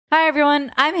Hi,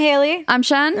 everyone. I'm Haley. I'm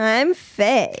Shen. I'm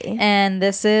Faye. And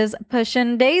this is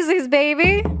Pushin' Daisies,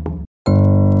 baby.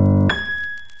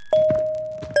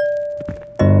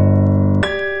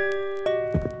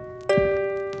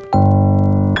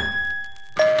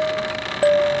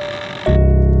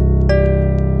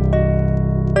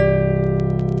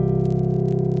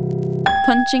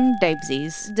 Punching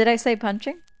Daisies. Did I say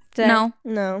punching? No.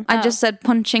 I Oh. just said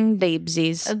punching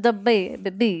Daisies. The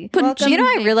baby. Punching You know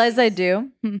what I daisies. realized I do?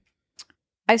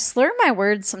 I slur my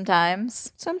words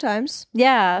sometimes. Sometimes.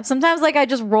 Yeah. Sometimes, like, I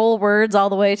just roll words all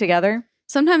the way together.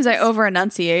 Sometimes I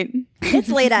over-enunciate. It's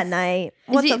late at night.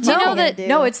 What it- the do you fuck know are you that- gonna do?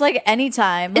 No, it's like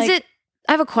anytime. Is Like, it...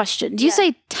 I have a question. Do you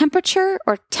say temperature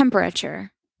or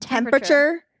temperature?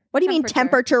 temperature. What do you mean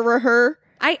temperature? Her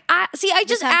I see, I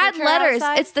just add temperature letters.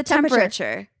 outside? It's the Temperature.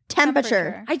 temperature.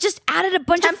 temperature. I just added a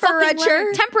bunch of fucking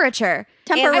letters. Temperature?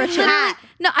 Temperature. Temperature.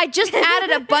 I just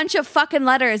added a bunch of fucking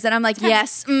letters, and I'm like,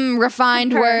 yes,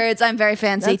 refined words. I'm very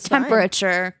fancy. That's fine.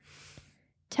 Temperature.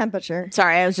 Temperature.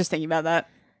 Sorry, I was just thinking about that.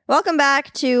 Welcome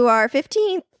back to our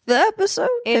 15th episode.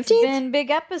 It's 15th? been big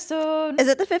episode. Is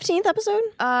it the 15th episode?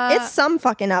 It's some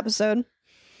fucking episode.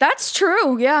 That's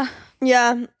true. Yeah.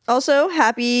 Yeah. Also,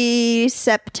 happy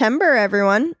September,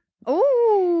 everyone.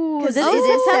 Ooh, 'Cause this it is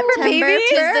is September, September baby.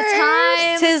 Tis the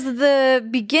time. Tis the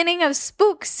beginning of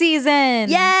spook season.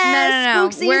 Yes. No.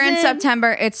 Spook We're in season.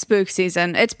 September. It's spook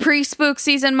season. It's pre-spook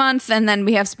season month, and then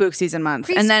we have spook season month.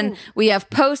 And then we have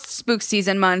post-spook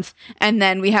season month, and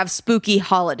then we have spooky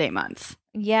holiday month.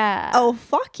 Yeah. Oh,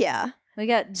 fuck yeah. We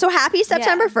got So happy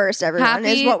September 1st, everyone,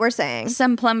 is Happy what we're saying.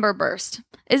 September burst.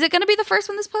 Is it going to be the first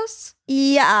one this posts?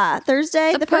 Yeah.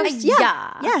 Thursday, the first- first. Yeah.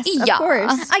 yeah. Yes, Yeah. of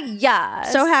course. Yeah.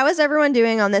 So how is everyone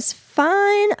doing on this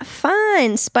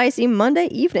fine, spicy Monday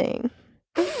evening?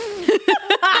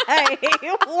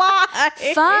 Why?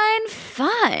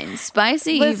 Fine.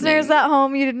 Spicy Listeners evening. at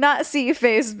home, you did not see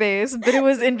face base, but it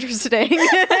was interesting.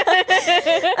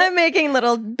 I'm making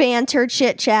little banter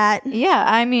chit chat. Yeah,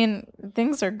 I mean,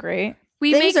 things are great.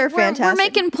 Things are We're fantastic.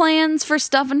 making plans for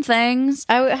stuff and things.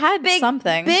 I had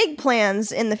something. Big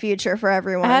plans in the future for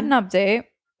everyone. I had an update.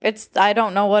 I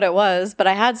don't know what it was, but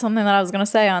I had something that I was going to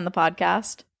say on the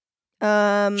podcast.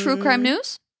 True crime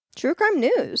news? True crime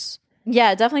news.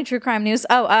 Yeah, definitely true crime news.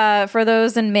 Oh, for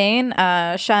those in Maine,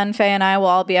 Sean, Faye, and I will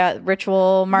all be at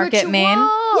Ritual Market, Maine.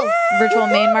 Ritual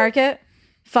Maine Market.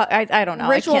 I don't know.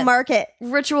 Ritual Market.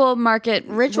 Ritual Main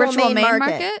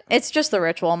Market. It's just the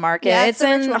Ritual Market. Yeah, it's the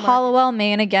in Ritual Market. Hollowell,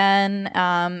 Maine again.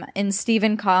 In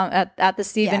Stephen at the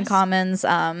Stephen Yes. Commons,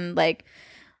 like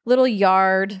little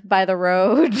yard by the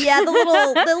road. Yeah, the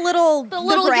little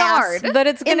grass. yard. But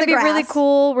it's In gonna the be really grass.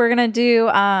 cool. We're gonna do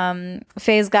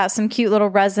Faye's got some cute little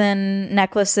resin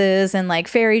necklaces and like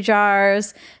fairy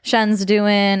jars. Shen's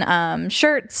doing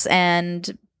shirts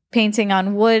and painting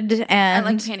on wood, I and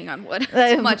like painting on wood.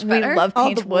 It's much better. We love All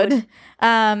paint the wood. wood.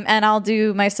 And I'll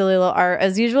do my silly little art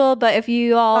as usual. But if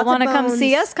you all Lots of want to come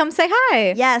see bones. us, come say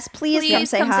hi. Yes, please come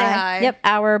say hi. Yep,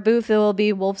 our booth will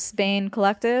be Wolfsbane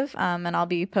Collective, and I'll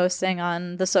be posting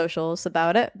on the socials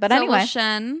about it. But So anyway, will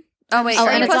Shen. Oh wait, Oh, are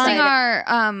and you it's posting on-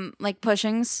 our like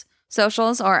pushings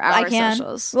socials or our I can.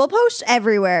 socials? We'll post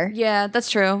everywhere. Yeah, that's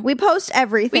true. We post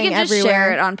everything We can just everywhere.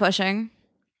 share it on pushing.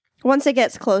 Once it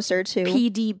gets closer to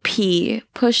PDP,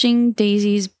 Pushing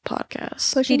Daisies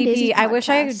Podcast. Pushing PDP. Daisies I wish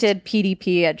I podcast. did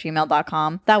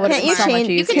PDP@gmail.com. That would have Can't been you so much change?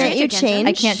 easier. Can't you Check engine. change?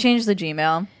 I can't change the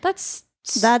Gmail. That's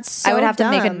That's so I would have to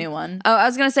make a dumb. new one. Oh, I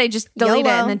was gonna say just delete it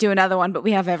YOLO. and then do another one, but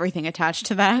we have everything attached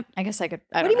to that. I guess I could.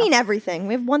 What do you mean everything?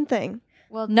 We have one thing.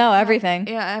 Well, No, everything.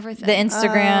 yeah, everything. The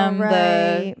Instagram, Oh,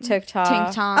 right. the TikTok.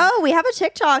 Tink Tonk. Oh, we have a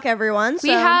TikTok, everyone. So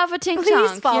we have a Tink Please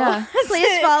Tonk. follow Yeah. us.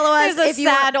 Please follow us There's a if you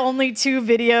sad only 2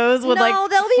 videos with like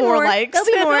there'll be 4 more. likes. There'll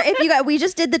be more. If you got, we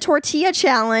just did the tortilla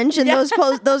challenge, and those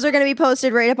are going to be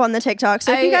posted right up on the TikTok.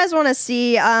 So if you guys want to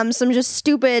see some just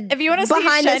stupid, If you want to see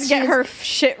behind Shen the get scenes- her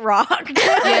shit rocked,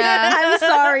 Yeah. I'm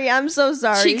sorry. I'm so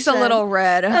sorry. Cheeks a Shen. little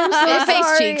red. so face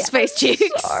sorry. cheeks. Face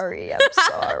cheeks. Sorry. I'm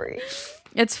sorry.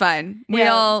 It's fine. We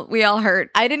Yeah. all hurt.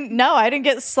 I didn't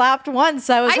get slapped once.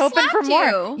 I was I hoping for slapped more.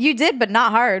 you. You did, but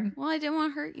not hard. Well, I didn't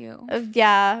want to hurt you.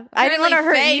 Yeah, I didn't want to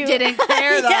hurt Faye you. didn't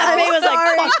care though. Yeah, Faye was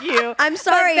sorry. like, "Fuck you." I'm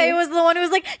sorry. But Faye was the one who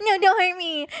was like, "No, don't hurt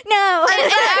me. No."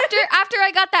 And after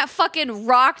I got that fucking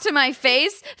rock to my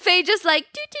face, Faye just like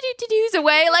doos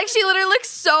away. Like she literally looks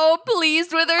so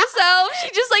pleased with herself.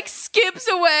 She just like skips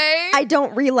away. I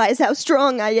don't realize how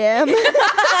strong I am.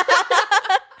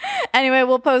 Anyway,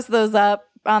 we'll post those up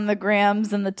on the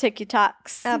grams and the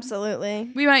TikToks.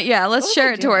 Absolutely. We might, yeah. Let's was share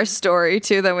I it to our doing? story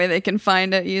too. That way they can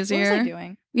find it What was easier. I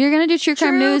doing? You're gonna do true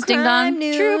crime news, ding dong.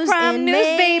 News True crime in news,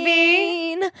 baby.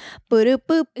 Maine. again.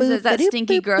 Is that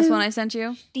stinky gross one I sent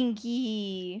you?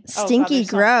 Stinky. Stinky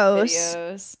gross.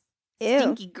 Videos. Ew.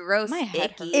 Stinky gross. My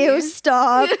head icky. Ew,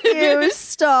 stop. Ew,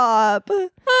 stop.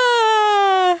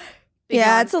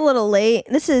 Yeah, it's a little late.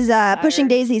 This is Pushing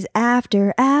Daisies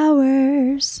After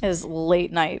Hours. Is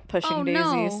late night pushing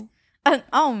daisies. No.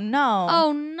 Oh no.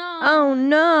 Oh no. Oh,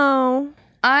 no.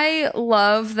 I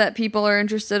love that people are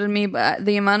interested in me, but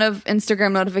the amount of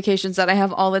Instagram notifications that I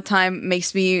have all the time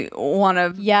makes me want to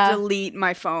delete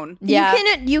my phone. Yeah.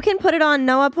 You can put it on.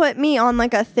 Noah put me on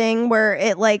like a thing where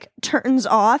it like turns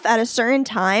off at a certain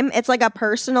time. It's like a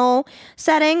personal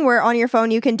setting where on your phone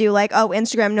you can do like, oh,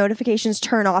 Instagram notifications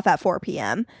turn off at 4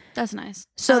 p.m. That's nice.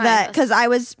 So because I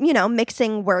was,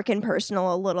 mixing work and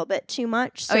personal a little bit too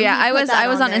much. So I was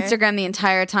on there. Instagram the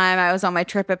entire time. I was on my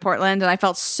trip at Portland and I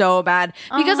felt so bad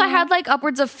because I had like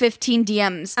upwards of 15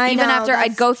 DMs. After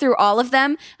I'd go through all of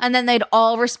them and then they'd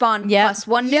all respond plus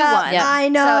one new one. Yep. I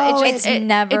know. So it's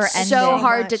never it's ending. so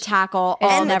hard to tackle all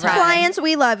And the time. clients,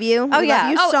 we love you. Oh, We yeah.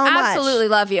 love you so much. Absolutely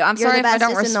love you. I'm You're sorry the if I don't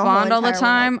bestest in the whole respond all the entire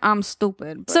time. I'm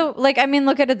stupid. But. So, look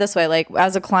at it this way. Like,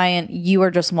 as a client, you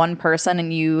are just one person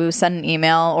and you send an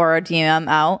email or a DM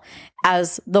out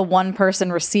as the one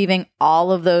person receiving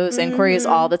all of those inquiries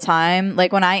all the time.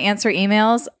 Like, when I answer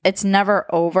emails, it's never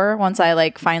over once I,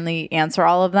 finally answer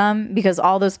all of them because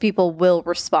all those people will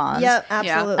respond. Yep,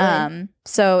 absolutely.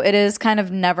 So it is kind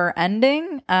of never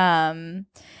ending.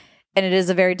 And it is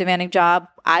a very demanding job.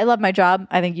 I love my job.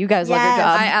 I think you guys love your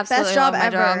job. I absolutely Best job love my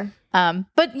ever. job.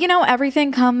 But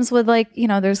everything comes with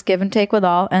there's give and take with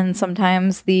all, and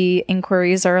sometimes the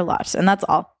inquiries are a lot, and that's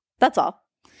all.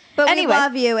 But Anyway. we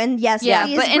love you, and yes,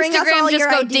 please but bring us all Instagram just your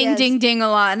go ideas. ding, ding, ding a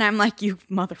lot, and I'm like, you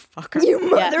motherfucker. You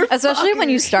motherfucker. Especially when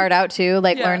you start out too,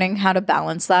 learning how to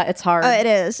balance that. It's hard. It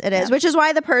is, which is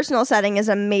why the personal setting is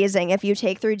amazing if you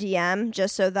take through DM,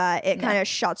 just so that it kind of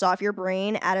shuts off your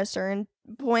brain at a certain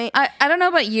point. I don't know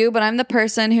about you, but I'm the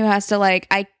person who has to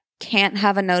I can't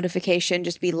have a notification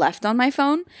just be left on my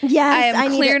phone. Yes, I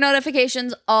have need clear it.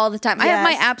 notifications all the time. I have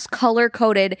my apps color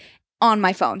coded on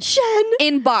my phone.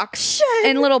 In box.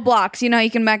 In little blocks. You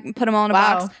can put them all in a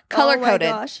box. Color coded.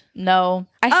 Oh my gosh. No.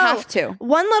 I have to.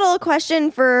 One little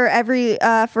question for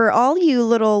for all you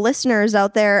little listeners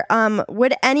out there.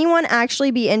 Would anyone actually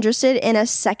be interested in a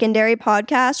secondary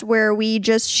podcast where we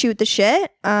just shoot the shit?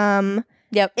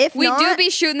 Yep. If We not, do be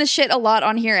shooting the shit a lot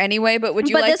on here anyway, but would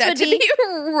you But like this that would to be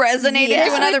resonated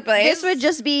to another place? This would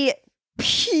just be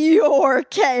pure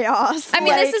chaos. I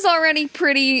mean, this is already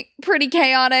pretty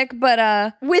chaotic,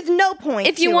 but with no point.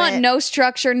 if you to want it. no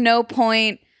structure, no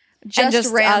point, Just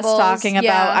just rambles, us talking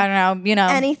about, I don't know,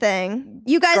 anything,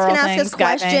 you guys girl can ask things, us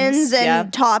guy questions things,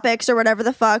 and topics or whatever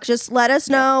the fuck. Just let us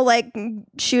know.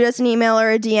 Shoot us an email or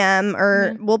a DM,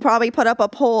 or we'll probably put up a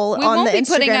poll we on won't the be Instagram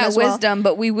putting out as well. wisdom,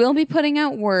 but we will be putting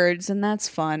out words, and that's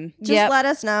fun. Just let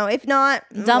us know. If not,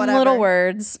 dumb whatever. little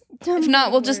words. If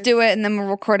not, we'll just do it, and then we'll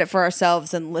record it for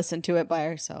ourselves and listen to it by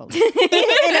ourselves. in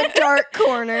a dark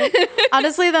corner.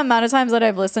 Honestly, the amount of times that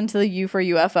I've listened to the U for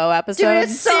UFO episode. Dude,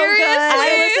 it's so Seriously? good.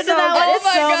 I listened to that one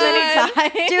so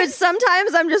many times. Dude,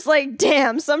 sometimes I'm just like,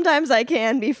 damn, sometimes I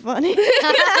can be funny.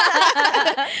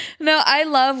 No, I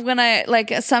love when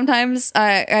sometimes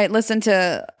I listen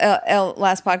to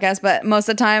last podcast, but most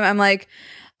of the time I'm like,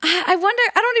 I wonder,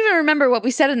 I don't even remember what we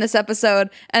said in this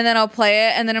episode, and then I'll play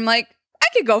it, and then I'm like, I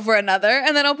could go for another,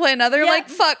 and then I'll play another. Like,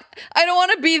 fuck, I don't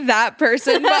want to be that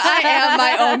person, but I am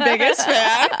my own biggest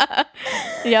fan.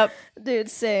 Yep. Dude,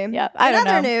 same. Yep. I don't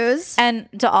Another know. news. And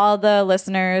to all the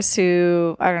listeners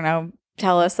who, I don't know,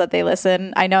 tell us that they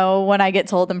listen. I know when I get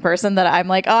told in person that I'm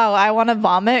like, oh, I want to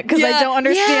vomit because I don't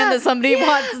understand that somebody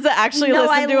wants to actually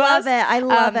listen to us. I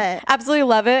love it. Absolutely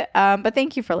love it. But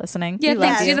thank you for listening. Yeah, We love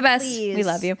thanks. you. You're the best. Please. We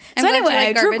love you. I'm So glad you anyway,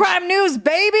 like true garbage. crime news,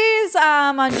 babies.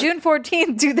 On June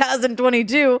 14th,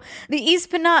 2022, the East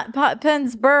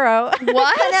Pennsboro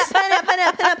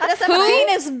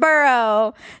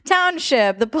Venusboro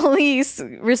Township, the police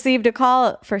received a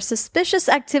call for suspicious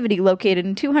activity located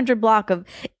in 200 block of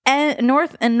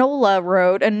North Enola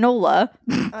Road, Enola.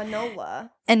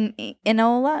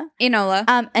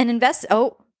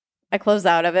 I closed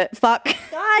out of it. Fuck.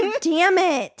 God damn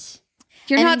it.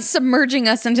 You're not submerging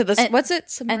us into this. What's it?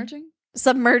 Submerging?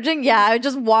 Submerging? Yeah, I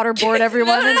just waterboard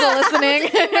everyone into listening.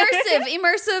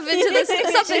 Immersive into this,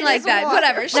 something like that.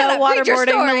 Whatever. Shut No, up. Read your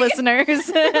waterboarding the story.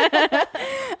 listeners.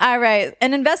 All right.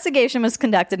 An investigation was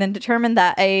conducted and determined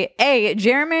that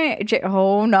Jeremy.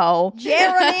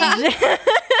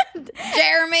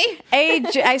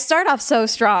 I start off so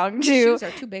strong too. Shoes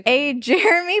are too big. A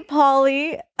Jeremy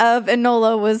Pauly of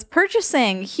Enola was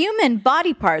purchasing human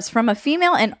body parts from a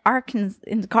female in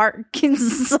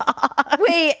Arkansas.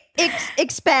 Wait,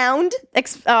 expound.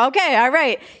 Okay, all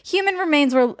right. Human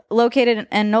remains were located in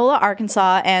Enola,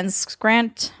 Arkansas, and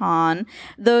Scranton.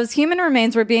 Those human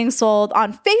remains were being sold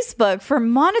on Facebook for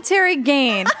monetary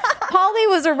gain. Polly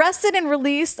was arrested and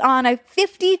released on a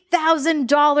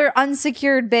 $50,000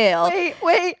 unsecured bail.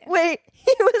 Wait.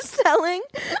 He was selling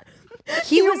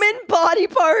human body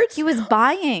parts. He was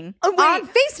buying on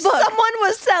Facebook. Someone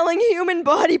was selling human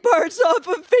body parts off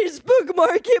of Facebook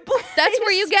Marketplace. That's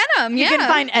where you get them. You Yeah. can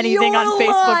find anything You're on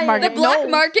Facebook lying. Market. The black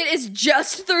market is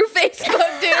just through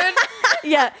Facebook, dude.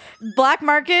 Yeah, black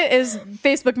market is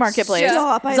Facebook Marketplace.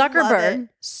 Stop. I love Zuckerberg. it.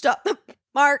 Stop.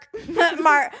 Mark,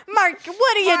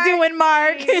 What are you doing,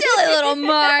 Mark? Silly little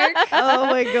Mark. Oh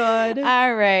my God.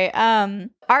 All right.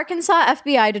 Arkansas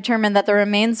FBI determined that the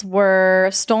remains were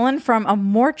stolen from a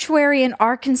mortuary in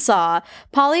Arkansas.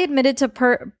 Polly admitted to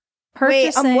purchasing.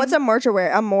 Wait, what's a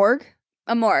mortuary? A morgue?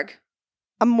 A morgue.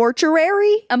 A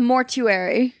mortuary? A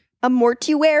mortuary. A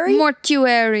mortuary?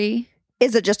 Mortuary.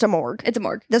 Is it just a morgue? It's a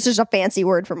morgue. That's just a fancy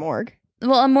word for morgue.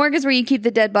 Well, a morgue is where you keep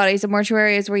the dead bodies. A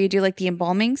mortuary is where you do like the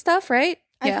embalming stuff, right?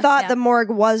 I thought the morgue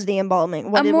was the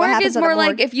embalming. What morgue happens is at more a morgue?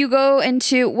 like if you go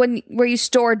into where you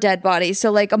store dead bodies.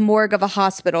 So like a morgue of a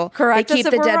hospital. Correct They us keep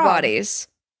if the we're dead wrong. bodies.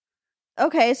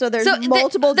 Okay, so there's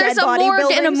multiple there's dead body a morgue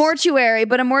buildings. and a mortuary,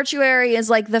 but a mortuary is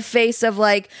like the face of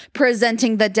like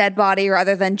presenting the dead body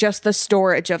rather than just the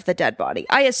storage of the dead body.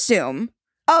 I assume.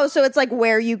 Oh, so it's like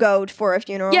where you go for a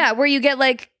funeral. Yeah, where you get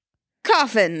like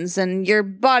coffins and your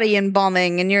body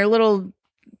embalming and your little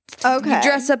Okay. you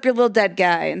dress up your little dead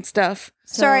guy and stuff.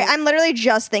 Sorry, I'm literally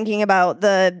just thinking about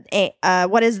the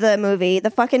what is the movie? The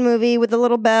fucking movie with the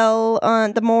little bell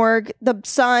on the morgue. The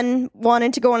son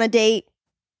wanted to go on a date.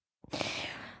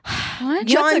 What?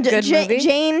 You know what's a good movie?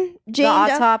 Jane The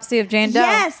Autopsy of Jane Doe.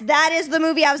 Yes, that is the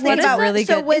movie I was thinking What is about. really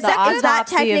so good? was The that, is that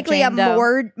Autopsy of technically a Jane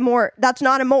Doe. morgue? That's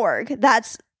not a morgue.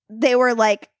 They were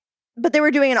like, but they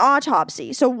were doing an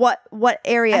autopsy. So what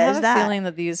area I have is a that? feeling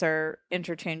that these are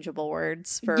interchangeable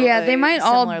words for Yeah, a they might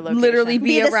all similar location. literally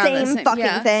be the around same fucking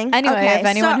yeah. thing. Anyway, Okay, if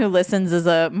anyone so- who listens is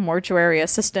a mortuary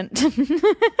assistant,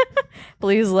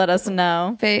 please let us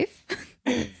know. Faith,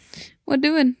 what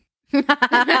doing? Join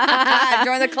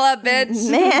the club, bitch.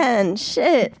 Man,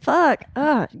 shit, fuck,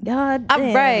 oh god,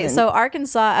 damn. Right. So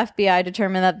Arkansas FBI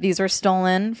determined that these were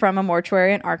stolen from a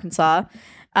mortuary in Arkansas.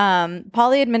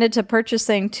 Polly admitted to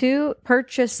purchasing two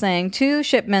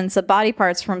shipments of body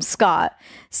parts from Scott,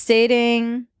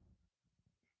 stating,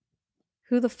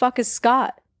 "Who the fuck is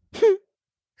Scott?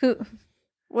 Who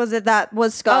was Scott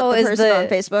the person on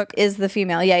Facebook? Is the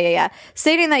female? Yeah.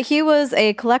 Stating that he was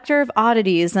a collector of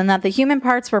oddities and that the human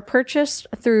parts were purchased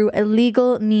through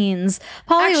illegal means.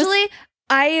 Polly was,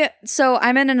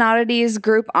 I'm in an oddities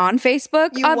group on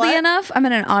Facebook. You Oddly what? enough, I'm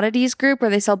in an oddities group where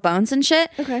they sell bones and shit.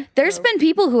 Okay. There's been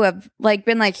people who have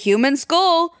been like human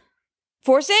skull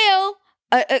for sale,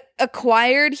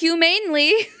 acquired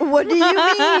humanely. What do you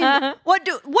mean? What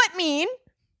mean?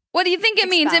 What do you think it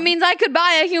means? It means I could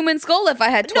buy a human skull if I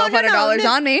had $1,200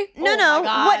 on me. No.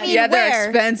 What mean? Yeah, they're where?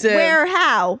 expensive. Where?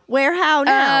 How?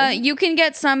 Now? You can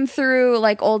get some through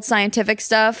like old scientific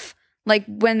stuff, like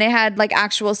when they had like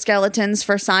actual skeletons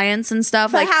for science and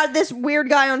stuff. But Like how'd this weird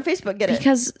guy on Facebook get it?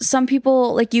 because some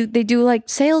people they do like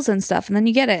sales and stuff, and then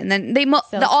you get it, and then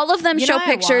all of them You show know what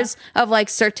I pictures of like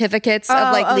certificates of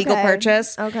like legal okay.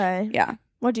 purchase. Okay. Yeah,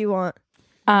 What do you want?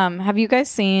 have you guys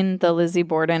seen the Lizzie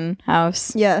Borden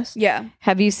house? Yes. yeah.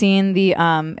 Have you seen the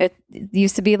it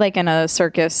used to be like in a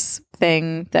circus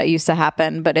thing that used to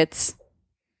happen, but it's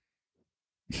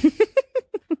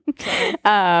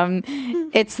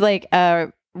it's like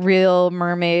a real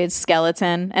mermaid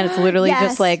skeleton, and it's literally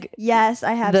just like yes,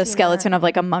 I have the seen skeleton of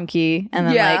like a monkey and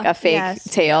then Yeah. like a fake Yes.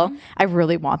 tail. I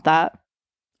really want that.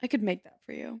 I could make that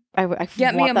for you. I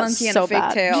Get me want a that monkey and so a fake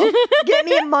bad. tail. that. Get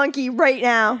me a monkey right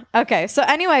now. Okay, so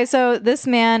anyway, so this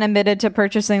man admitted to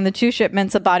purchasing the two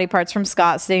shipments of body parts from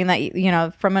Scott, stating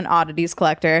that, from an oddities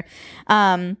collector.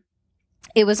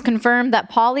 It was confirmed that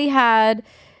Polly had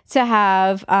to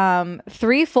have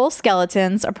 3 full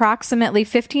skeletons, approximately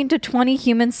 15 to 20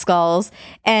 human skulls,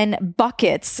 and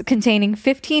buckets containing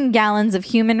 15 gallons of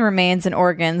human remains and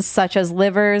organs, such as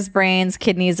livers, brains,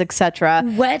 kidneys, etc.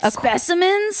 Wet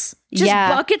specimens? Just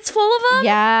Yeah. buckets full of them?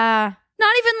 Yeah.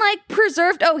 Not even like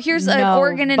preserved. Oh, here's an No,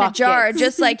 organ in a jar. buckets.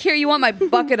 Just like, here, you want my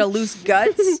bucket of loose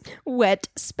guts? Wet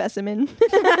specimen.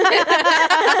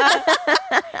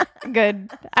 Good.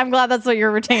 I'm glad that's what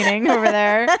you're retaining over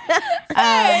there.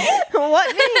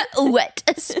 What mean? Wet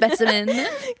specimen.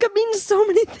 Could mean so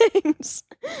many things.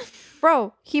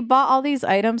 Bro, he bought all these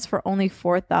items for only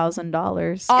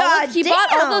 $4,000. He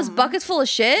bought all those buckets full of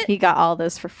shit? He got all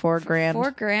this for $4,000.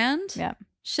 $4,000? Yeah.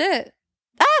 Shit.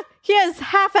 He has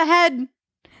half a head.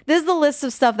 This is the list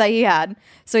of stuff that he had.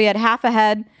 So he had half a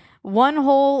head, 1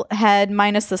 whole head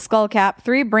minus the skull cap,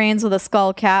 3 brains with a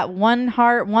skull cap, 1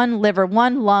 heart, 1 liver,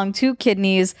 1 lung, 2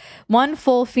 kidneys, 1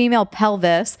 full female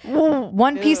pelvis,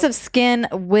 1 piece of skin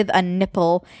with a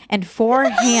nipple, and 4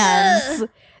 hands.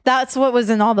 That's what was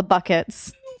in all the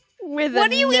buckets.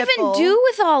 What do you even do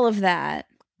with all of that?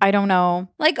 I don't know.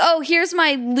 Like, oh, here's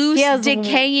my loose,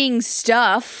 decaying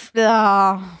stuff.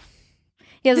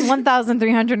 He has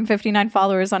 1,359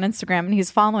 followers on Instagram, and he's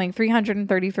following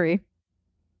 333.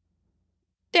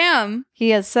 Damn. He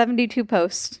has 72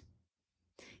 posts.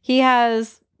 He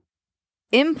has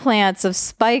implants of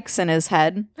spikes in his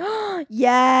head.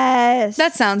 Yes.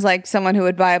 That sounds like someone who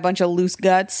would buy a bunch of loose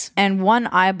guts. And 1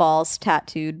 eyeball's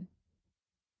tattooed.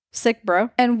 Sick, bro.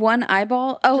 And 1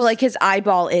 eyeball? Oh, like his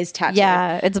eyeball is tattooed.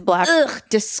 Yeah, it's black. Ugh,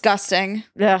 disgusting.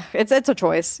 Yeah, it's a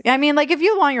choice. I mean, like, if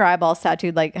you want your eyeballs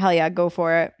tattooed, like, hell yeah, go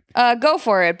for it. Go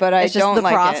for it, but I don't the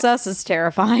like process is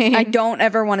terrifying. I don't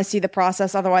ever want to see the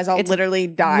process, otherwise I'll literally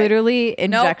die. Literally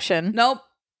injection. Nope.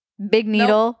 Big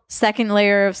needle, second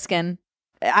layer of skin.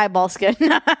 Eyeball skin.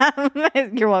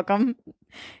 You're welcome.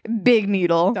 Big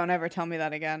needle. Don't ever tell me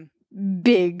that again.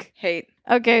 Big. Hate.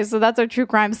 Okay, so that's our true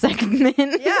crime segment. Yeah.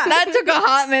 That took a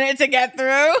hot minute to get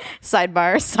through.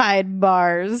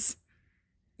 Sidebars.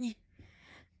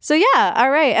 So yeah,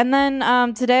 all right. And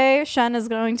then today, Shen is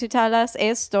going to tell us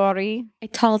a story. A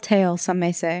tall tale, some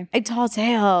may say. A tall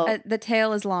tale. The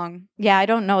tail is long. Yeah, I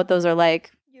don't know what those are like.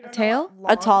 A tail?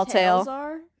 A tall tail.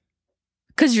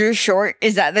 Because you're short?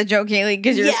 Is that the joke, Haley?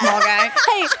 Because you're a small guy?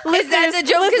 Hey, is that the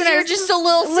joke? Because you're just a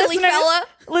little silly fella?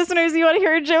 Listeners, you want to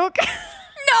hear a joke?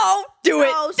 No! Do it!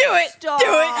 No, Do it! stop. Do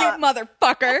it, you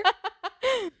motherfucker!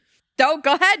 Don't,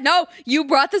 go ahead. No, you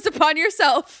brought this upon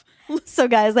yourself. So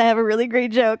guys, I have a really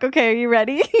great joke. Okay, are you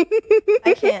ready?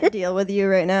 I can't deal with you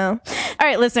right now. All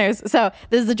right, listeners. So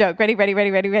this is a joke. Ready.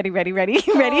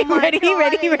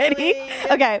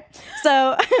 Okay,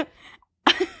 so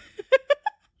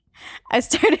I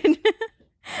started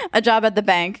a job at the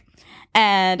bank,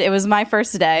 and it was my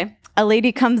first day. A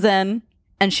lady comes in,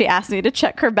 and she asked me to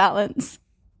check her balance.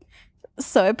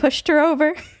 So I pushed her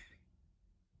over.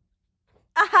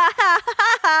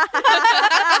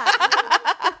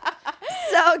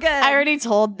 So good. I already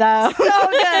told them. So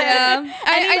good. Yeah.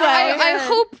 Anyway. I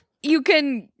hope you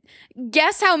can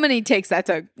guess how many takes that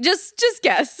took. Just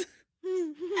guess.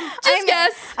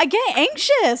 Guess. I get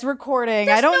anxious recording.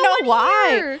 There's I don't no know one why.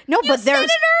 here. No, You but said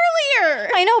there's. it earlier.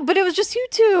 I know, but it was just you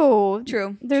two.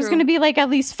 True. There's going to be like at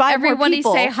least 5 more Everybody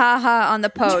people. say ha ha on the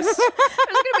post. There's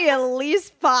gonna be at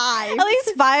least 5. At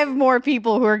least 5 more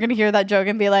people who are going to hear that joke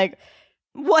and be like,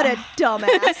 What a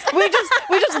dumbass.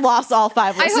 we just lost all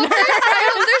 5 I listeners. hope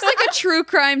there's like a true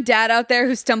crime dad out there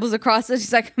who stumbles across this.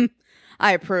 He's like,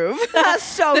 I approve. That's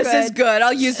so This good. is good.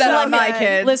 I'll use that So on my good.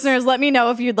 kids. Listeners, let me know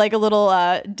if you'd like a little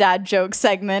dad joke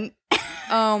segment.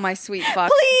 Oh, my sweet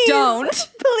fuck. Please. Don't.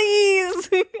 Please.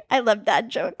 I love dad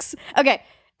jokes. Okay.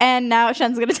 And now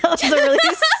Shen's going to tell us a really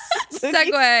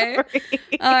spooky Segue. story.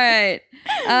 All right.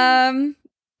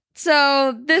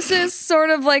 So this is sort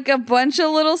of like a bunch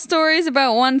of little stories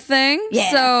about one thing.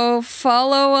 Yeah. So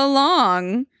follow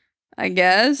along, I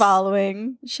guess.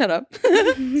 Following. Shut up.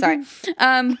 Sorry.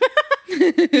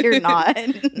 You're not.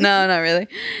 No, not really.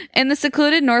 In the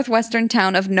secluded northwestern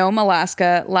town of Nome,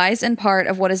 Alaska, lies in part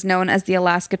of what is known as the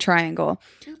Alaska Triangle.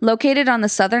 Located on the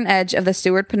southern edge of the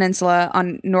Seward Peninsula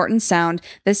on Norton Sound,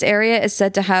 this area is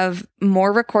said to have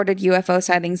more recorded UFO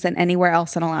sightings than anywhere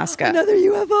else in Alaska. Another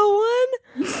UFO one?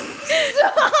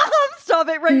 Stop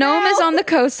it right now. Nome is on the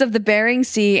coast of the Bering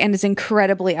Sea and is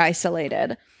incredibly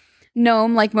isolated.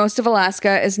 Nome, like most of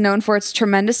Alaska, is known for its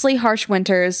tremendously harsh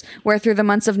winters, where through the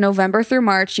months of November through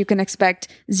March, you can expect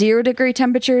 0-degree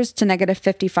temperatures to negative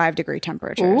 55-degree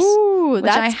temperatures. Ooh, which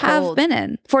that's I have cold. been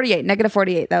in. 48, negative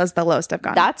 48. That was the lowest I've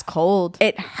gone. That's cold.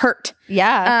 It hurt.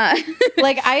 Yeah.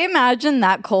 Like, I imagine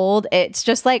that cold, it's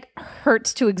just like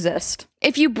hurts to exist.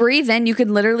 If you breathe in, you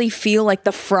can literally feel like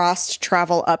the frost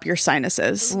travel up your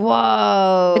sinuses.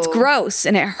 Whoa. It's gross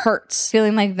and it hurts.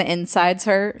 Feeling like the insides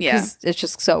hurt. Yeah. 'Cause it's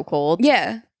just so cold.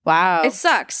 Yeah. Wow. It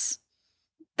sucks.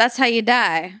 That's how you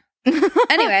die.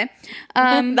 Anyway.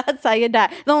 That's how you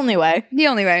die. The only way. The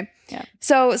only way. Yeah.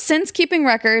 So since keeping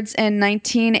records in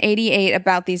 1988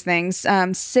 about these things,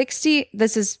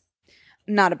 this is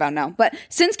not about now, but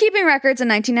since keeping records in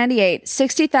 1998,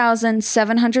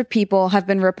 60,700 people have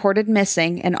been reported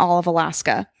missing in all of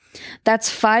Alaska. That's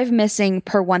 5 missing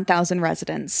per 1,000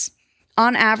 residents.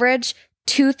 On average,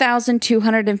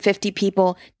 2,250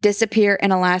 people disappear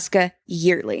in Alaska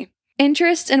yearly.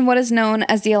 Interest in what is known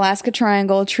as the Alaska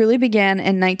Triangle truly began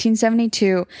in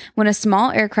 1972 when a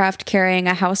small aircraft carrying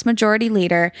a House Majority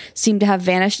Leader seemed to have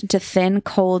vanished into thin,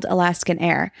 cold Alaskan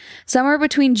air. Somewhere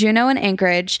between Juneau and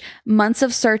Anchorage, months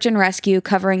of search and rescue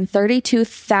covering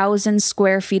 32,000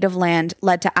 square feet of land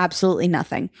led to absolutely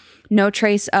nothing. No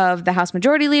trace of the House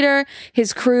Majority Leader,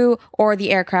 his crew, or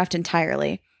the aircraft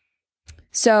entirely.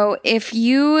 So if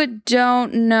you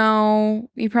don't know,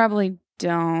 you probably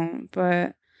don't,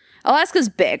 but Alaska's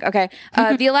big, okay?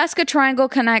 The Alaska Triangle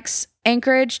connects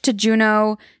Anchorage to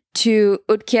Juneau to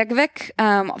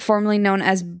Utqiagvik, formerly known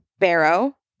as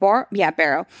Barrow.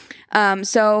 Barrow.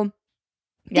 So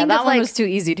Yeah, that one was too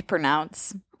easy to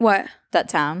pronounce. What? That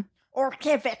town.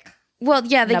 Orkivik. Well,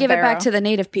 yeah, they give it back Nabarro. to the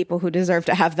native people who deserve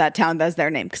to have that town as their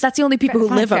name, because that's the only people who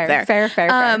live up there.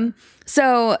 Fair.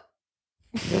 So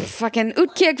fucking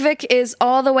Utqiagvik is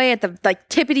all the way at the like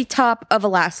tippity top of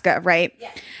Alaska, right?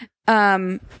 Yeah.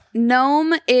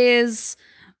 Nome is,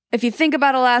 if you think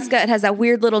about Alaska, it has that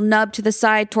weird little nub to the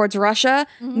side towards Russia.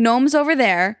 Nome's over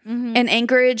there, and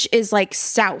Anchorage is like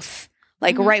south,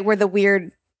 like right where the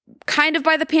weird, kind of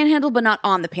by the panhandle, but not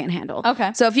on the panhandle.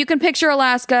 Okay. So if you can picture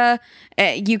Alaska,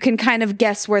 you can kind of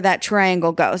guess where that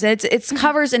triangle goes. It's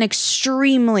covers an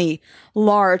extremely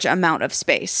large amount of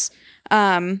space.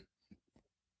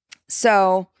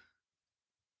 So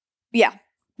yeah,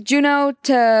 Juneau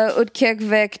to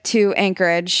Utqiagvik to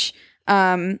Anchorage.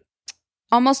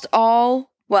 Almost all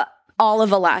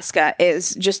of Alaska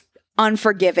is just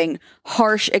unforgiving,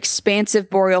 harsh, expansive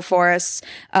boreal forests,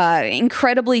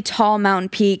 incredibly tall mountain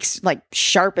peaks, like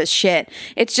sharp as shit.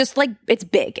 It's just like, it's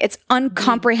big. It's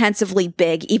incomprehensibly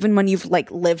big, even when you've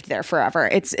like lived there forever.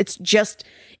 It's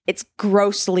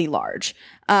grossly large.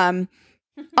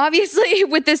 Obviously,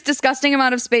 with this disgusting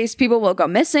amount of space, people will go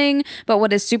missing. But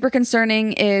what is super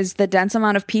concerning is the dense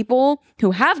amount of people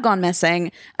who have gone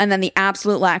missing and then the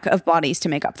absolute lack of bodies to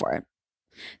make up for it.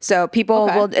 So people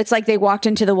will, it's like they walked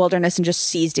into the wilderness and just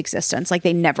seized existence. Like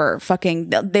they never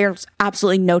there's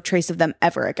absolutely no trace of them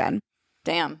ever again.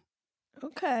 Damn.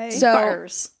 Okay. So,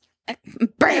 Bars. Kind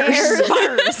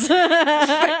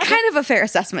of a fair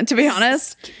assessment, to be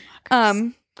honest.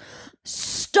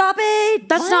 Stop it.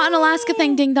 That's not an Alaska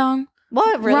thing, ding dong.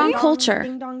 What? Really? Wrong culture.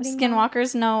 Ding dong, ding dong.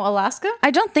 Skinwalkers know Alaska?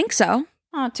 I don't think so.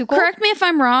 Oh, too cool. Correct me if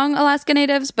I'm wrong, Alaska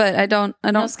natives, but I don't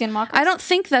No skinwalkers? I don't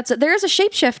think there is a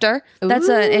shapeshifter. That's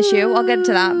an issue. I'll get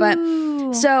into that.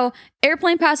 But so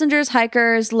airplane passengers,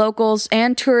 hikers, locals,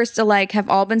 and tourists alike have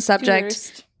all been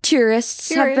subject.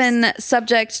 Tourists have been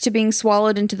subject to being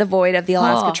swallowed into the void of the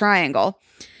Alaska Triangle.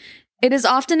 It is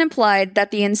often implied that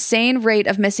the insane rate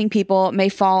of missing people may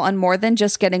fall on more than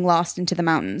just getting lost into the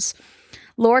mountains.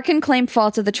 Lore can claim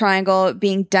faults of the triangle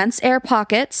being dense air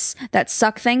pockets that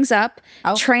suck things up,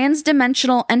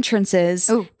 trans-dimensional entrances,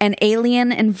 and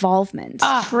alien involvement.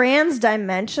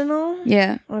 Transdimensional?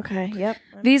 Yeah. Okay, yep.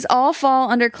 These all fall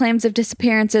under claims of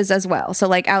disappearances as well. So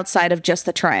like outside of just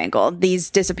the triangle, these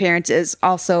disappearances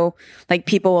also, like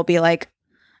people will be like,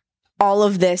 all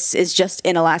of this is just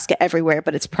in Alaska everywhere,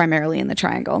 but it's primarily in the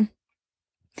triangle.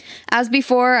 As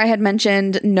before, I had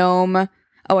mentioned Nome.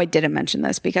 Oh, I didn't mention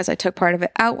this because I took part of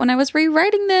it out when I was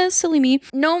rewriting this. Silly me.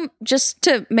 Nome, just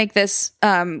to make this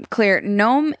clear,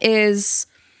 Nome is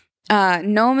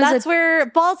That's where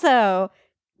Balto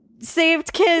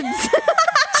saved kids.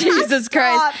 Jesus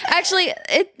Christ. Actually,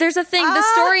 there's a thing. The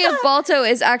story of Balto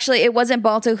is actually, it wasn't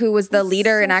Balto who was the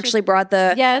leader and actually brought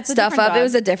the stuff up. Dog. It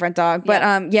was a different dog.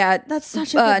 But That's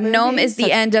such a good movie. Nome is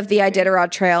the end of the Iditarod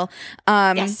Trail.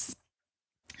 Yes.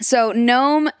 So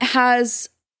Nome has,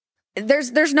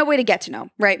 there's no way to get to Nome,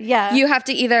 right? Yeah. You have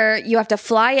to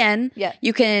fly in. Yeah.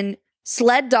 You can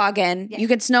sled dog in. Yeah. You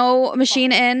can snow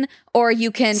machine in, or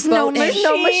you can boat in.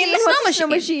 Snow machine. It's a Snow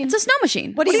machine. It's a snow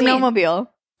machine. What do you mean? Snowmobile.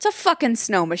 It's a fucking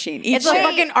snow machine. It's a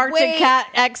fucking Arctic Cat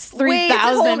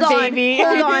X3000, baby.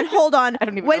 Hold on. I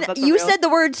don't even know when if that's you real. said the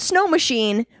word snow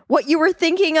machine, what you were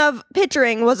thinking of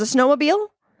picturing was a snowmobile?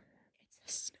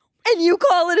 And you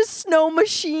call it a snow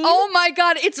machine? Oh my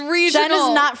god, it's regional. Jen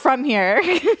is not from here.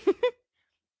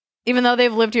 Even though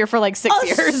they've lived here for like 6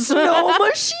 years. Snow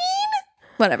machine?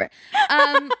 Whatever. Wait,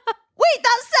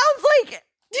 that sounds like...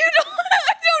 I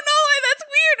don't know why that's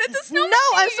weird. It's a snow No,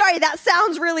 I'm sorry. That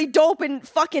sounds really dope and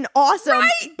fucking awesome.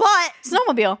 Right? But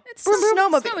Snowmobile. It's a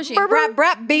snowmobile. snow machine. Brap,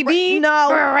 brap, baby.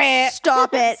 no,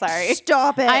 stop it. Sorry.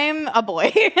 Stop it. I'm a boy.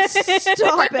 Stop it. This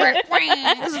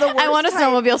is the worst I want a type.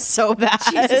 snowmobile so bad.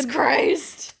 Jesus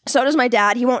Christ. So does my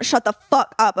dad. He won't shut the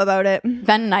fuck up about it.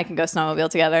 Ben and I can go snowmobile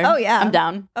together. Oh, yeah. I'm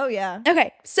down. Oh, yeah.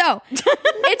 Okay, so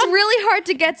it's really hard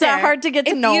to get there. hard to get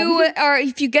to if Nome.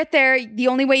 if you get there, the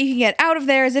only way you can get out of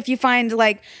there is if you find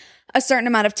like a certain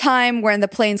amount of time when the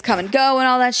planes come and go and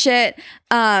all that shit.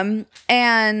 And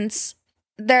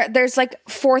there's like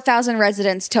 4,000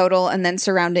 residents total, and then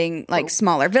surrounding like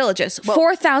smaller villages.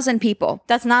 4,000 people.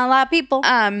 That's not a lot of people.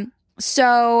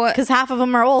 So Because half of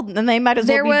them are old and they might as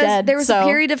well be dead. there was a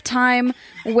period of time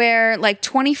where like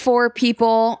 24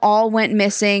 people all went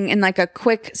missing in like a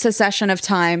quick succession of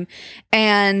time,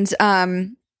 and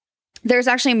there's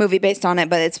actually a movie based on it,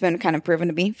 but it's been kind of proven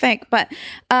to be fake. But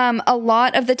a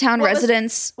lot of the town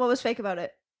residents. What was fake about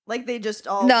it? Like they just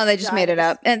all. No, they just made it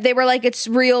up, and they were like, "It's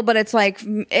real," but it's like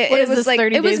it was like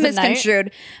it was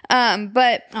misconstrued.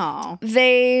 But Oh.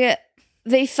 they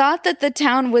thought that the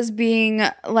town was being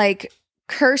like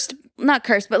not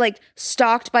cursed, but like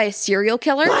stalked by a serial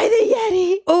killer. By the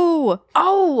Yeti.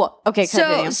 Oh. Okay.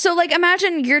 So like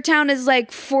imagine your town is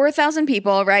like 4,000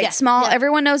 people, right? Yeah. Small. Yeah.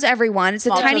 Everyone knows everyone. It's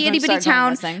Small a tiny children itty bitty start going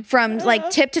town missing. from like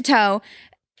tip to toe.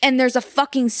 And there's a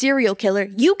fucking serial killer.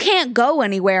 You can't go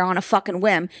anywhere on a fucking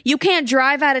whim. You can't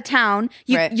drive out of town.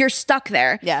 Right. You're stuck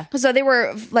there. Yeah. So they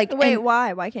were like, Wait, and-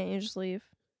 why? Why can't you just leave?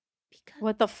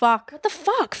 What the fuck? what the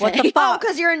fuck? What the Faye? fuck? Oh,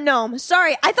 because you're a gnome.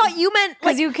 Sorry, I thought you meant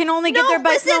Because you can only get there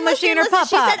by snow machine or pop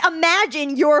She pop. said,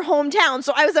 "Imagine your hometown."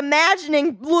 So I was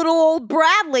imagining little old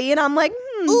Bradley, and I'm like,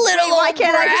 why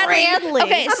can't I just Bradley. leave?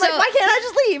 Okay, I'm so- like, why can't I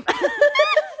just leave?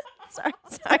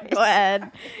 sorry. Go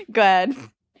ahead.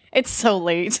 It's so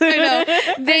late. I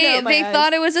know. They know, my eyes.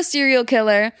 thought it was a serial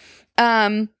killer.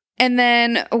 And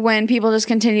then when people just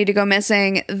continued to go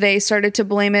missing, they started to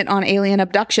blame it on alien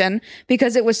abduction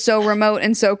because it was so remote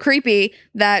and so creepy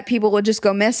that people would just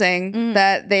go missing,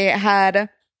 that they had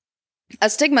a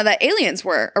stigma that aliens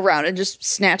were around and just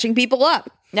snatching people up.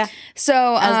 Yeah.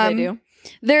 So As they do.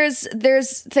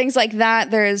 There's things like that.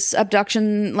 There's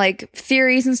abduction like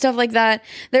theories and stuff like that.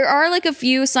 There are like a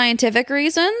few scientific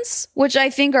reasons, which I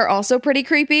think are also pretty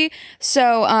creepy.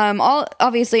 So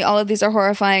obviously all of these are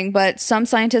horrifying, but some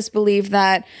scientists believe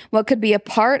that what could be a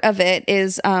part of it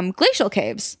is glacial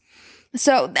caves.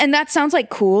 So, and that sounds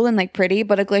like cool and like pretty,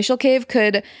 but a glacial cave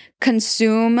could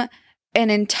consume an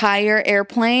entire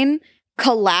airplane,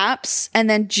 collapse, and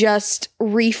then just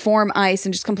reform ice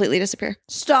and just completely disappear.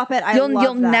 Stop it! You'll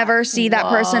love that. never see that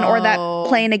person or that Whoa.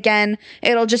 plane again.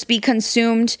 It'll just be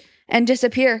consumed and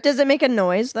disappear. Does it make a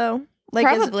noise though? Like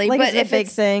Probably, but but is it a if big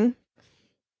it's- thing.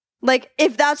 Like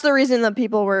if that's the reason that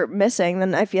people were missing,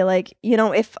 then I feel like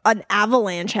if an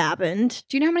avalanche happened.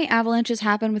 Do you know how many avalanches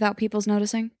happen without people's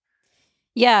noticing?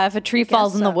 Yeah, if a tree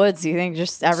falls in the so. woods, you think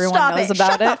just everyone Stop knows it!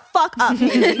 about Shut it? the fuck up! no,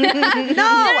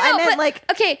 I meant but- like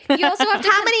Okay, you also have to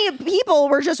how many people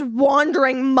were just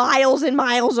wandering miles and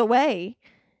miles away?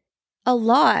 a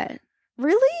lot.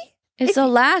 Really? It's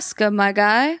Alaska, my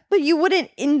guy. But you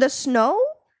wouldn't in the snow?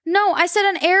 No, I said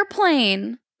an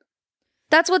airplane.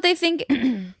 That's what they think.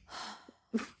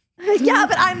 Yeah,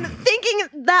 but I'm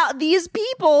thinking that these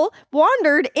people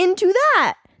wandered into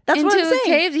that. That's what I'm Into saying.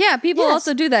 caves. Yeah, people Yes.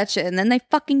 also do that shit and then they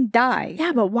fucking die.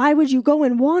 Yeah, but why would you go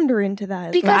and wander into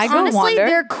that? Because I go honestly, wander.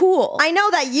 they're cool. I know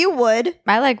that you would.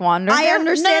 I like wandering. I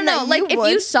understand No. that Like you if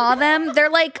would. you saw them, they're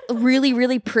like really,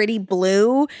 really pretty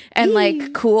blue and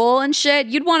like cool and shit.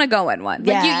 You'd want to go in one.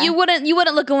 Like Yeah. you wouldn't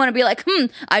look at one and be like,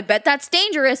 I bet that's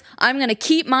dangerous. I'm gonna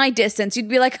keep my distance. You'd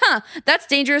be like, that's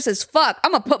dangerous as fuck.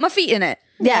 I'm gonna put my feet in it.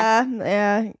 Yeah.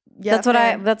 That's what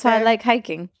fair, That's why I fair. like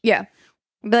hiking. Yeah.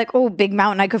 Be like, oh, big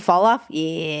mountain I could fall off.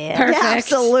 Yeah, Perfect. Yeah,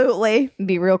 absolutely.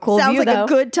 be real cool Sounds view like though. a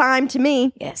good time to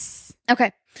me. Yes.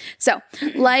 Okay. So,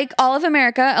 like all of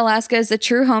America, Alaska is the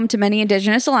true home to many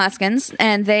indigenous Alaskans,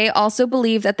 and they also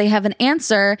believe that they have an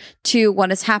answer to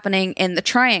what is happening in the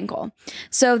triangle.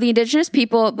 So, the indigenous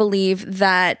people believe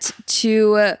that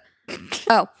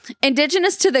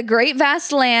indigenous to the great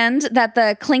vast land that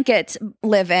the Tlingit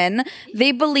live in,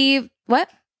 they believe, what?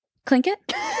 Tlingit?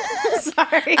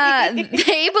 Sorry.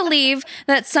 They believe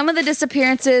that some of the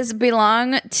disappearances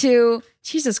belong to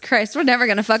Jesus Christ. We're never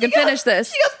gonna fucking finish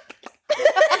this.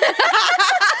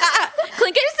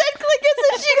 Tlingit said Clickets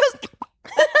and she goes.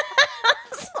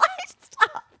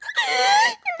 Stop.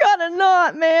 You gotta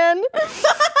not, man.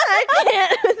 I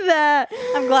can't with that.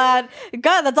 I'm glad.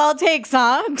 God, that's all it takes,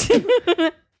 huh?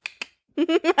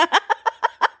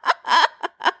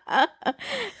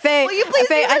 Faye, Will you please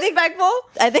be respectful?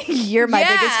 I think you're my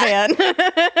biggest fan.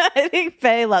 I think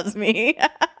Faye loves me.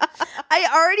 I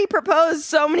already proposed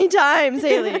so many times,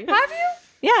 Haley. Have you?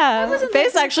 Yeah,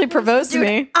 Faye's actually proposed to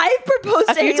me. I've proposed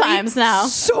a to few Haley times now.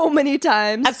 so many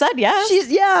times. I've said yes.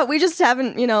 We just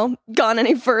haven't, gone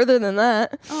any further than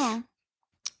that. Oh.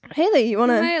 Haley, you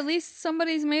want Am I to? at least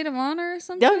somebody's maid of honor or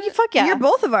something? Oh, you fuck yeah. You're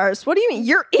both of ours. What do you mean?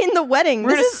 You're in the wedding. We're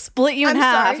gonna split you in I'm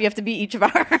half. sorry. You have to be each of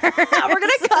ours. We're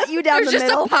gonna cut you down There's the just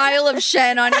middle. a pile of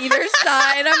Shen on either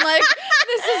side. I'm like,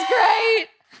 this is great.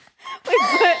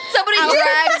 Somebody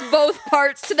drags both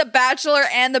parts to the bachelor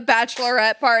and the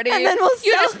bachelorette party. And then we'll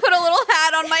you sell- just put a little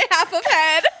hat on my half of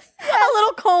head. A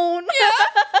little cone.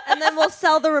 And then we'll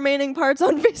sell the remaining parts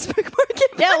on Facebook Marketplace.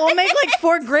 Yeah, we'll make like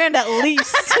 $4,000 at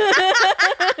least.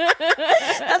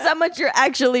 That's how much you're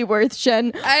actually worth,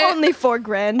 Shen. Only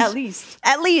 $4,000 At least.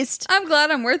 At least. I'm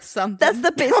glad I'm worth something. That's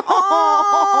the base.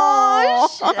 Oh,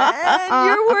 Shen,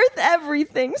 you're worth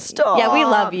everything. Stop. Yeah, we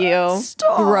love you.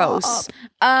 Stop. gross.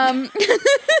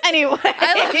 Anyway.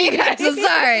 I love you guys. I'm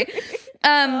sorry.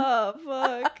 Oh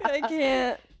fuck! I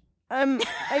can't.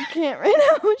 I can't right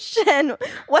now, Shen.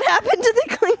 What happened to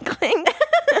the clink clink?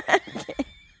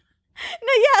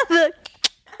 No, yeah, the.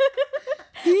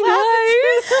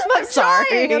 I'm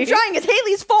trying. I'm trying. It's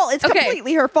Haley's fault. It's Okay.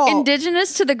 completely her fault.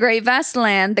 Indigenous to the Great Vast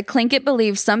Land, the Tlingit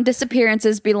believes some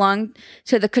disappearances belong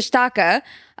to the Kushtaka,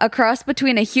 a cross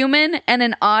between a human and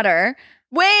an otter.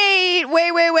 Wait.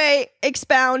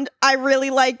 Expound. I really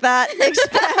like that.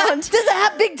 Expound. Does it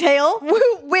have big tail?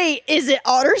 Wait, is it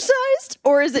otter sized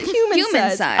or is it human Human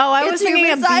sized? size. Oh, I was It's thinking a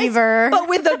human-sized, beaver. but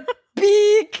with a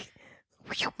beak.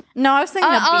 No, I was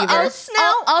thinking a beaver.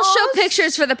 I'll show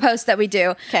pictures for the post that we do.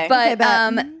 Okay. But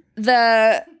bet.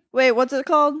 the Wait, what's it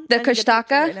called? The I need to get a picture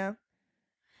Kushtaka? right now.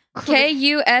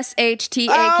 Kushtaka.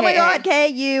 Oh my god,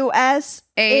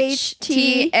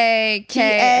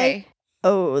 KUSHTAKA.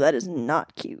 Oh, that is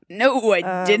not cute. No,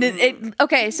 I didn't.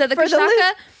 Okay, so the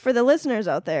Kushtaka. For the listeners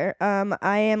out there,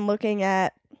 I am looking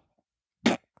at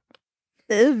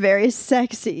this very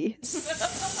sexy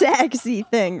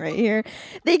thing right here.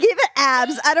 They gave it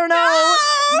abs. I don't know.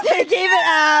 They gave it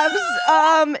abs.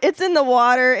 It's in the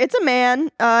water. It's a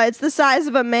man. It's the size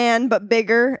of a man but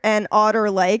bigger and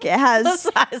otter-like. It has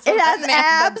abs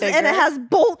and it has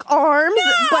bulk arms,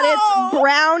 but it's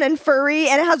brown and furry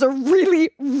and it has a really,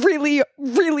 really,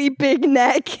 really big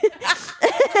neck.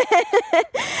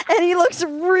 And he looks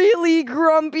really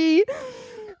grumpy.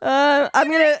 I'm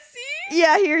gonna.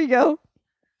 Yeah, here you go.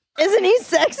 Isn't he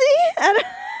sexy?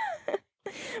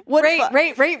 Rate.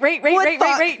 Rate.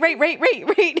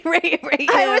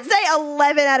 I would say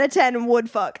 11 out of 10 would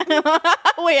fuck.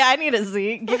 Wait, I need to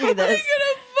see. Give me this.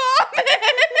 I'm gonna vomit.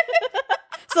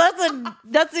 So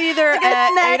that's either an 8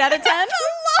 out of 10. Long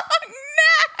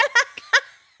neck.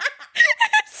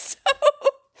 It's so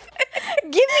thick.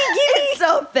 Give me. It's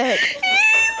so thick. He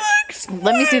looks.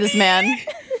 Let me see this man.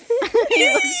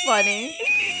 He looks funny.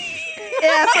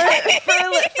 Yeah, for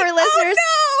listeners. Oh no,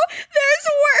 there's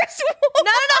worse.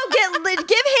 No.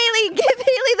 Give Haley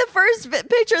the first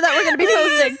picture that we're going to be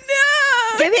posting.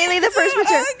 No. Give Haley the first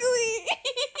picture. Ugly.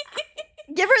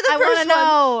 Give her the I first want one. to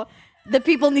know. The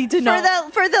people need to know.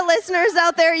 For the listeners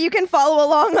out there, you can follow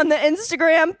along on the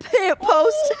Instagram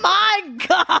post. Oh my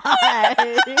god.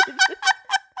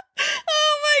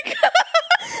 Oh my god.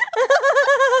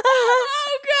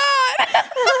 Oh god.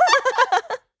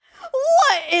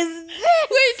 What is this?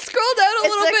 Wait, scroll down a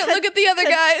little bit. Look at the other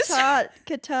guys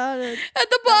Katana. at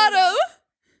the bottom.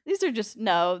 These are just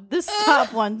this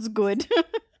top one's good.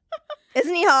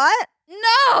 Isn't he hot?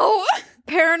 No.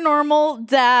 Paranormal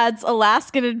Dad's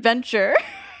Alaskan Adventure.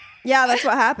 Yeah, that's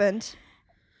what happened.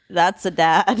 That's a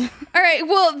dad. All right.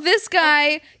 Well, this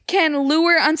guy can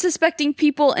lure unsuspecting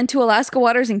people into Alaska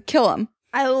waters and kill them.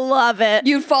 I love it.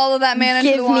 You'd follow that man into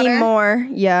Give the water. me more.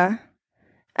 Yeah.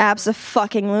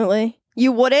 Abso-fucking-lutely.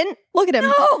 You wouldn't? Look at him.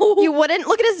 No. You wouldn't?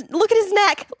 Look at his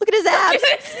neck. Look at his abs.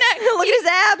 Look at his neck. Look at his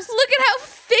abs. Look at how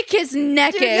thick his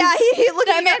neck Dude, is. yeah, he look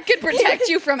that at me. man could protect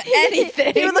you from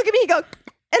anything. He would look at me, he'd go, and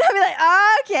I'd be like,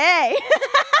 okay.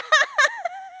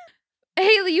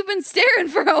 Haley, you've been staring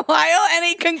for a while.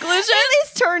 Any conclusion?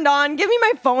 Haley's turned on. Give me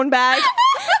my phone back.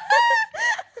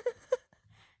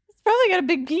 Probably got a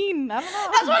big peen. I don't know.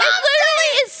 That's what it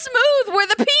literally is smooth where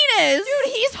the peen is.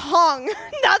 Dude, he's hung.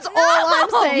 That's all I'm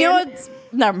saying. You know what?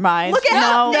 Never mind. Look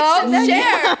at No,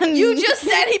 Cher. You just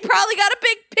said he probably got a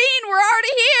big peen. We're already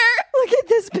here. Look at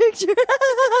this picture.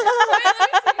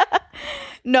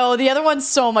 No, the other one's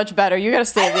so much better. You gotta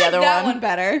save the other that one. one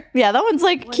better. Yeah, that one's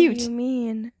like What cute. do you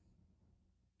mean?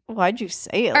 Why'd you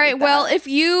say it? All right. Well, if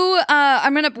you,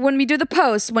 when we do the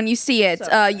post, when you see it,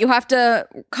 you have to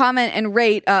comment and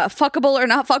rate fuckable or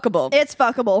not fuckable. It's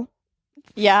fuckable.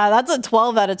 Yeah, that's a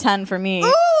 12 out of 10 for me.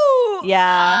 Ooh!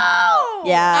 Yeah. Oh!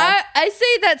 Yeah. I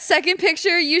say that second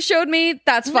picture you showed me,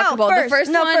 that's fuckable. The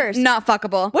first one, not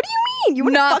fuckable. What do you mean? You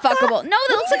wanna not fuck fuckable. that? No,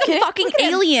 that looks like a fucking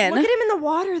alien. Look at him in the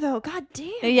water, though. God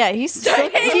damn. Yeah, he's so, I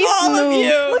hate he's all smooth. of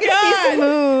you. Look at he's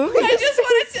smooth. I just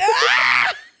want to say,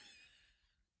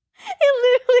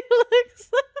 It literally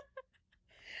looks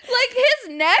like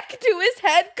his neck to his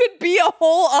head could be a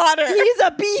whole otter. He's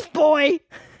a beef boy.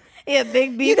 yeah,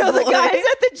 big beef. You know the boy. guys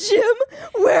at the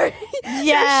gym where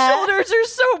Yeah. their shoulders are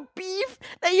so beef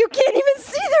that you can't even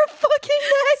see their fucking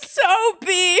neck. So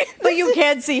beef. But you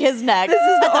can't see his neck. This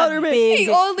is the That's a otter man. big He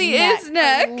only is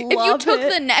neck. I If you love took it.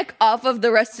 the neck off of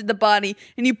the rest of the body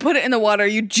and you put it in the water,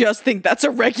 you just think that's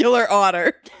a regular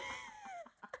otter.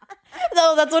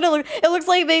 No, that's what it looks. It looks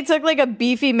like they took like a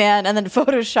beefy man and then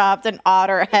photoshopped an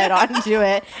otter head onto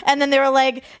it, and then they were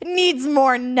like, needs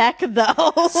more neck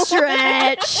though.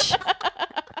 Stretch.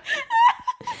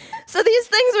 So these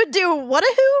things would do what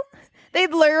a who?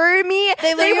 They'd lure me.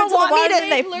 They lure you would into the want water me to.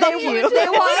 and they fuck you. They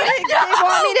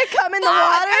want me to come in the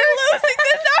water. I'm losing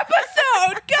this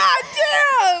episode. God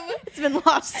damn. It's been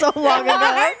lost so long ago.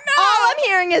 I know. All I'm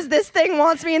hearing is this thing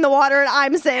wants me in the water, and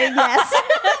I'm saying yes.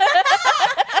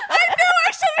 I knew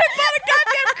I should have bought a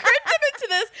goddamn cryptid into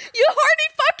this. You horny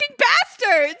fucking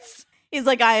bastards. He's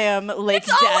like, I am Lake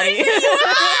It's always Daddy. a UFO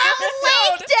Lake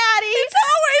episode. Daddy. It's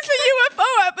always a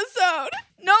UFO episode.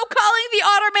 No calling the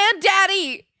otter man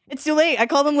daddy. It's too late. I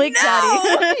called him Lake He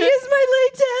Daddy. is my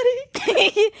Lake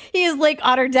Daddy. he is Lake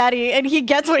Otter Daddy, and he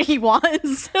gets what he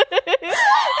wants.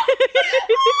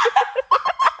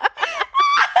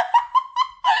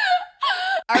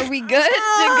 Are we good to go?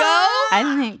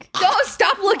 I think. Don't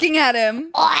stop looking at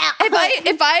him.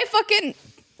 If I fucking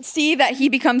see that he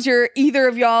becomes either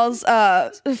of y'all's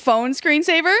phone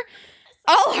screensaver,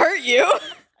 I'll hurt you.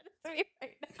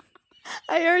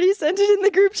 I already sent it in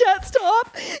the group chat.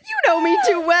 Stop. You know me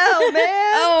too well,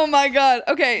 man. Oh my god.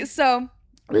 Okay, so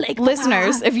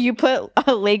Listeners, if you put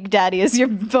a Lake Daddy as your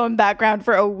phone background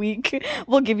for a week,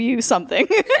 we'll give you something.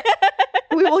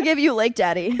 We will give you Lake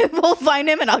Daddy. We'll find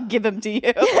him and I'll give him to you.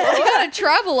 you gotta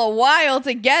travel a while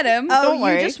to get him. Oh, Don't you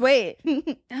worry. just wait.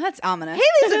 That's ominous.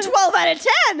 Haley's a 12 out of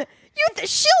 10.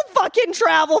 She'll fucking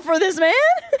travel for this man.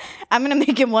 I'm gonna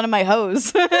make him one of my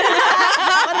hoes. On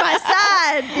my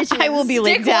side, bitches. I will be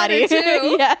Lake Stick one Daddy. or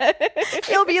two. Yeah.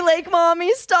 He'll be Lake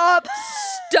Mommy. Stop.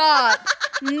 Stop.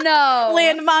 No.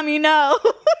 Land mommy, no.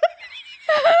 You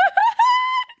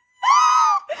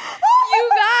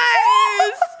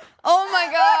guys. Oh my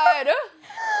god.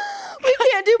 We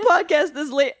can't do podcast this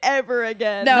late ever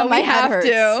again. No, my we head have hurts.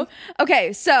 to.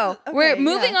 Okay, so we're Okay,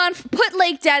 moving yeah. on. Put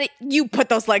Lake Daddy. You put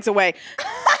those legs away.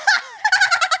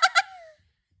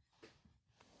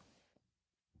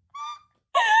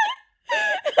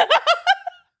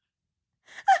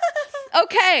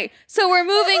 Okay, so we're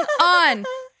moving on.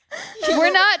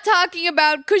 We're not talking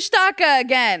about Kushtaka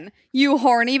again, you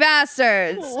horny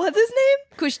bastards. What's his name?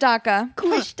 Kushtaka.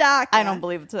 Kushtaka. I don't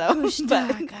believe it though.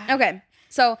 But Okay,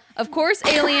 so of course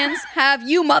aliens have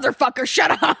you motherfucker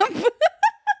shut up.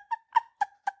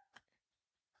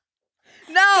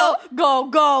 No, go.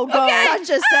 Such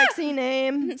a sexy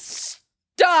name.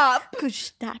 stop.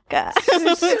 Kushtaka.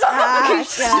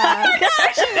 Kushtaka.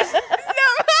 No,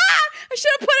 I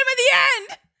should have put him at the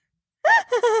end.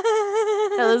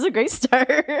 That was a great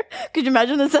start. Could you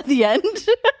imagine this at the end?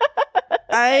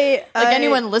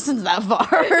 Anyone listens that far.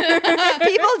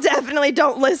 People definitely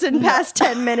don't listen past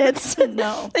 10 minutes.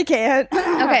 No. They can't.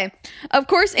 Okay. Of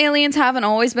course, aliens haven't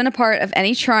always been a part of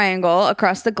any triangle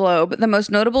across the globe. The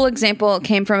most notable example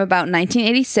came from about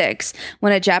 1986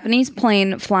 when a Japanese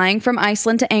plane flying from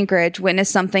Iceland to Anchorage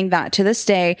witnessed something that to this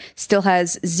day still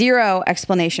has zero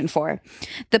explanation for.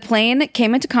 The plane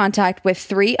came into contact with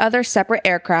 3 other separate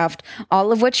aircraft,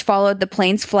 all of which followed the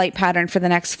plane's flight pattern for the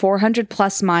next 400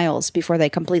 plus miles before they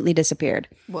completely disappeared.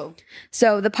 Whoa.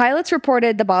 So the pilots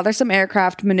reported the bothersome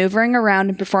aircraft maneuvering around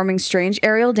and performing strange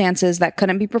aerial dances that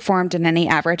couldn't be performed in any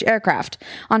average aircraft.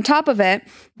 On top of it,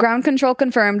 ground control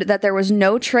confirmed that there was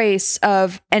no trace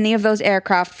of any of those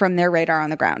aircraft from their radar on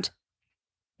the ground.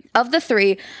 Of the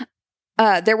 3,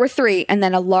 there were 3, and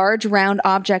then a large round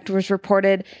object was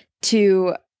reported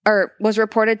to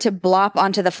blop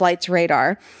onto the flight's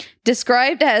radar,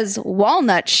 described as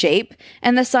walnut shape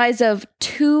and the size of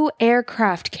 2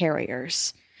 aircraft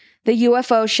carriers. The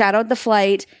UFO shadowed the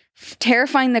flight,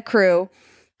 terrifying the crew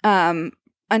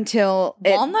until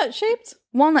Walnut shaped?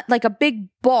 walnut, like a big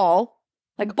ball,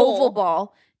 like Bowl. oval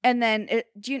ball, And then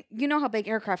do you know how big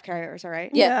aircraft carriers are,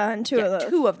 right? Yeah, and two of those.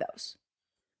 2 of those.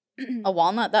 A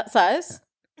walnut that size?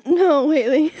 No,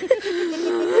 Haley.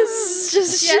 It's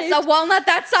just Yes, a walnut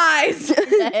that size.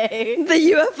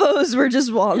 the UFOs were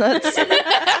just walnuts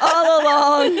all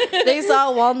along. They saw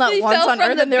a walnut They once fell on from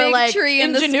Earth, the and they're big like, tree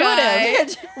in the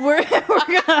ingenuitive. We're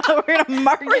gonna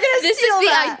market. This is the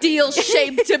that. ideal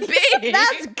shape to be.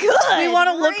 That's good. We want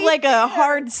to look like a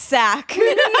hard sack.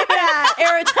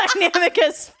 Aerodynamic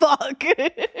as fuck.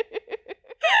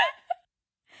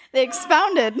 They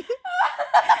expounded.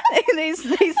 they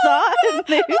saw it.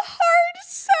 A hard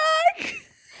sack.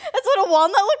 That's what a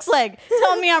walnut looks like.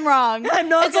 Tell me I'm wrong. I'm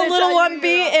not It's a gonna little tell one you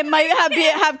B. you're It might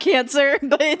have cancer,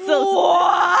 but it's a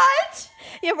What?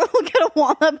 You ever look at a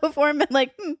walnut before and been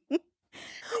like, No!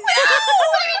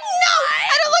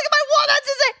 I don't look at my walnuts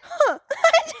and say, huh.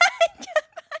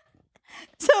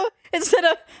 So instead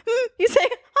of you say,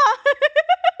 huh.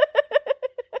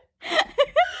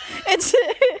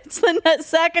 It's the nut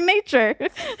sack of nature.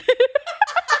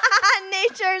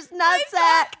 Nature's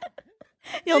nutsack.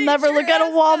 You'll never look at a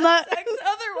walnut.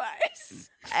 Otherwise.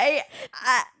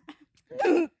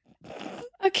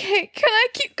 Okay, can I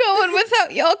keep going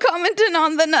without y'all commenting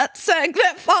on the nutsack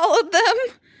that followed them?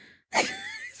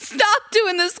 Stop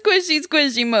doing the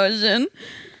squishy motion.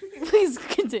 Please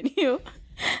continue.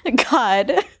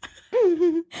 God.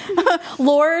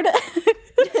 Lord.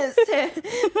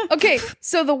 Okay,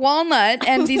 so the walnut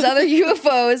and these other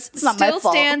UFOs not my still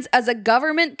fault. stands as a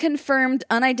government-confirmed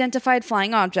unidentified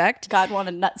flying object. God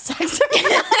wanted nut sacks.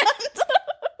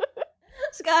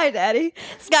 Sky Daddy,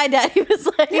 Sky Daddy was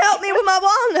like, help me with my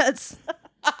walnuts.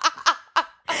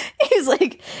 he's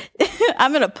like,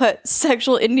 I'm gonna put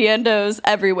sexual innuendos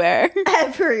everywhere.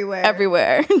 Everywhere.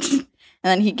 Everywhere. And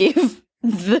then he gave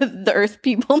the Earth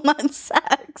people nut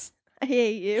sacks. I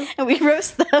hate you. And we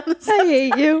roast them. I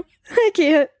hate you. I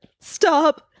can't.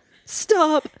 Stop.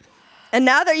 And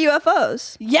now they're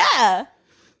UFOs. Yeah.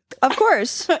 Of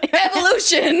course.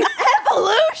 Evolution!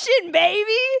 Evolution,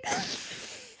 baby.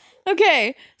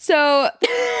 Okay, so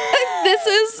this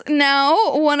is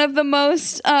now one of the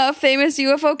most famous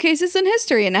UFO cases in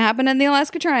history, and it happened in the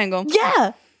Alaska Triangle.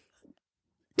 Yeah.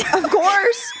 Of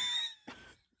course.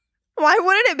 Why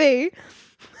wouldn't it be?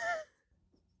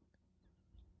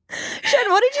 Shen,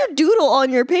 what did you doodle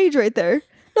on your page right there?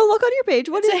 No, look on your page.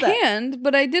 What It's is a that? hand,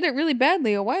 but I did it really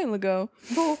badly a while ago.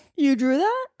 You drew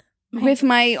that? With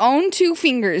my own 2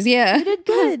 fingers, yeah. You did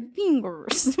good.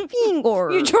 Fingers.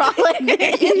 Finger. You draw like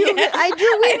I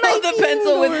drew with my hold the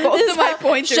pencil with fingers. both of my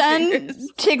pointer Shen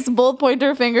fingers. takes both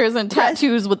pointer fingers and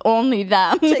tattoos with only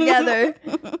them Together.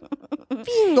 Finger.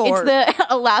 It's the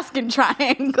Alaskan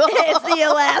triangle. It's the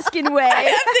Alaskan way. I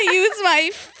have to use my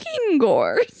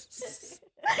fingers.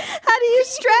 How do you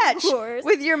stretch? Fingers.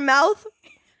 With your mouth?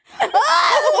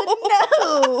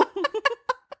 Oh, no.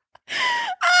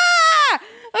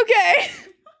 Okay.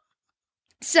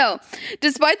 So,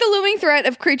 despite the looming threat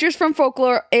of creatures from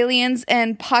folklore, aliens,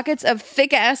 and pockets of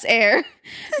thick-ass air,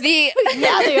 the...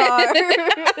 Yeah, they are.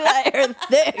 They're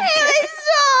thick.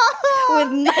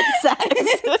 With nut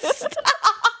sacks.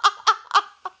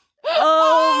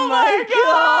 Oh my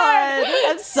god.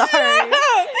 I'm sorry.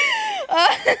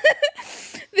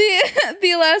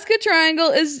 The Alaska Triangle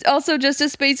is also just a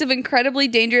space of incredibly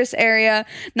dangerous area,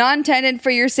 not intended for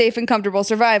your safe and comfortable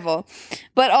survival.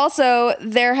 But also,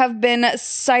 there have been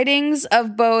sightings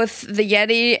of both the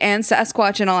Yeti and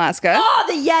Sasquatch in Alaska. Oh,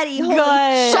 the Yeti. Holy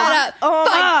Good. Shut up. Oh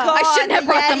Fuck. my god. I shouldn't have the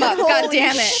brought them Yeti. up. God Holy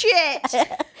damn it.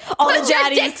 Shit. All Put the your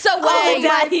daddies. dicks away. All the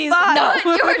daddies. Fuck. No.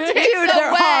 Put your dicks Dude, they're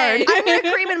away. hard. I'm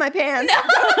gonna cream in my pants.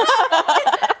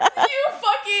 You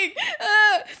fucking...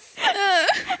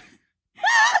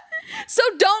 So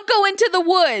don't go into the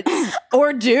woods.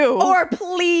 Or do. Or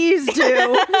please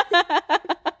do.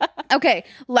 Okay,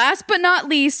 last but not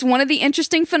least, one of the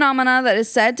interesting phenomena that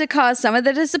is said to cause some of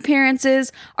the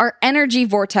disappearances are energy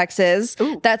vortexes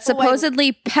that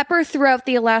supposedly pepper throughout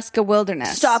the Alaska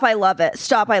wilderness. Stop, I love it.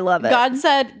 Stop, I love it. God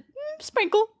said,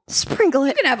 sprinkle. Sprinkle it.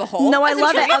 You can have a hole. No, I That's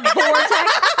love okay. it. A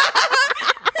vortex.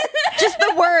 Just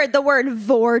the word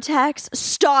vortex.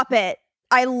 Stop it.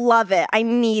 I love it. I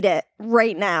need it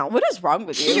right now. What is wrong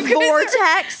with you?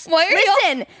 Vortex. Why are y'all-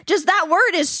 Listen, just that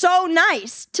word is so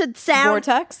nice to sound.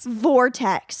 Vortex?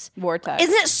 Vortex. Vortex.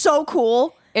 Isn't it so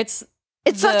cool? It's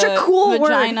It's such a cool word.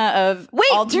 vagina of Wait,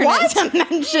 alternate what?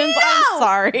 dimensions. No! I'm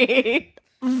sorry.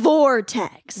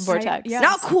 Vortex. Vortex. Yeah. Know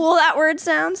how cool that word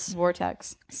sounds?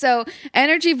 Vortex. So,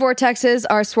 energy vortexes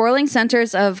are swirling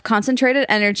centers of concentrated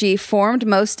energy formed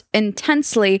most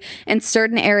intensely in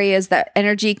certain areas that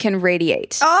energy can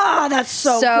radiate. Oh, that's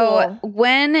so cool.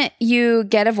 When you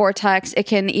get a vortex, it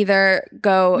can either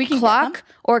go We can clock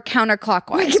or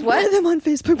counterclockwise. Buy them on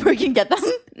Facebook. We can get them.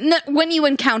 No, when you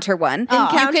encounter one,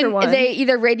 Encounter one. they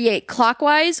either radiate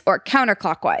clockwise or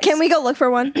counterclockwise. Can we go look for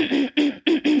one?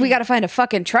 We got to find a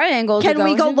fucking triangle. Can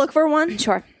we go into. look for one?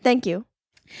 Sure. Thank you.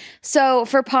 So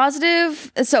for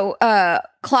positive,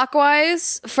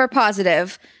 clockwise for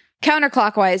positive,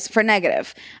 counterclockwise for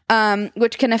negative,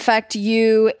 which can affect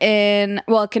can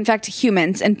affect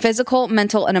humans in physical,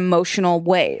 mental, and emotional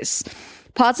ways.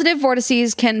 Positive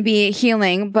vortices can be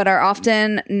healing, but are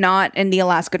often not in the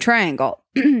Alaska Triangle.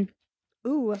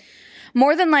 Ooh.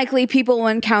 More than likely, people will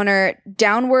encounter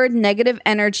downward negative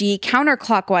energy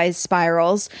counterclockwise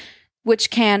spirals, which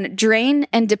can drain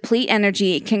and deplete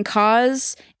energy, can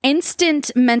cause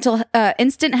instant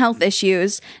health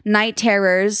issues, night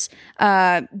terrors,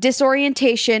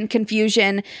 disorientation,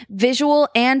 confusion, visual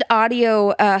and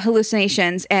audio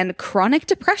hallucinations, and chronic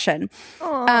depression.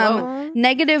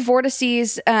 Negative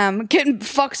vortices can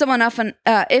fuck someone up, and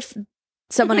if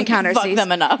someone encounters Fuck these.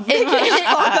 them enough. If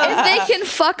they can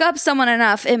fuck up someone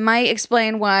enough, it might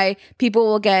explain why people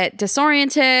will get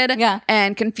disoriented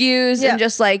and confused and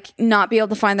just like not be able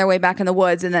to find their way back in the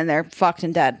woods, and then they're fucked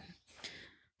and dead.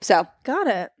 So Got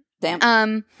it.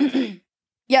 Damn.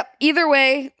 Yep. Either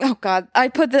way, oh god, I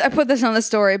put this on the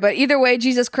story, but either way,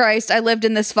 Jesus Christ, I lived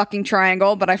in this fucking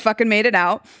triangle, but I fucking made it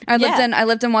out. I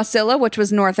lived in Wasilla, which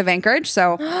was north of Anchorage.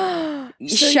 So,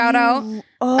 shout out.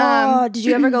 Oh, did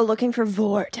you ever go looking for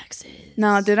vortexes?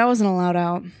 No, dude, I wasn't allowed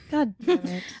out. God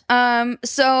damn it.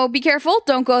 So be careful.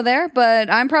 Don't go there. But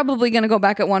I'm probably gonna go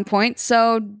back at one point.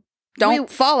 So don't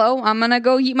follow. I'm gonna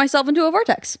go yeet myself into a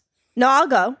vortex. No, I'll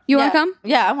go. You want to come?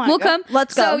 Yeah, I want to We'll come.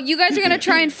 Let's go. So you guys are going to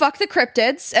try and fuck the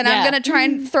cryptids, and I'm Yeah. going to try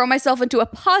and throw myself into a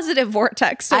positive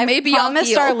vortex. So maybe I'll promised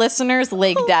heal. our listeners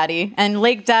Lake Daddy, and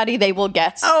Lake Daddy they will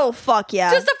get. Oh, fuck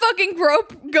yeah. Just a fucking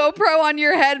GoPro on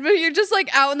your head, but you're just like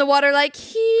out in the water like,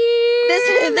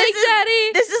 Lake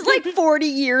Daddy. This is like 40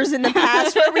 years in the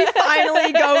past where we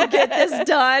finally go get this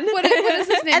done. What is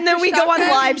his name? And then we go on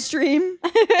Kushtaka? live stream.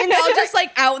 And all just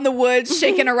like out in the woods,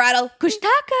 shaking a rattle.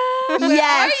 Kushtaka, where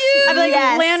Yes. are you? I'm like,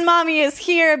 Yes. Land Mommy is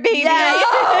here, baby. Yes,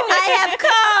 I have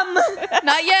come.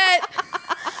 Not yet.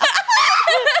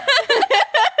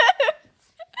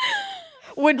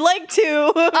 Would like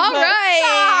to. All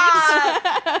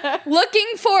right. Looking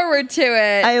forward to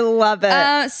it. I love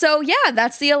it. So yeah,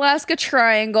 that's the Alaska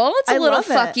Triangle. It's a I little love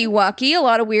it. fucky wucky. A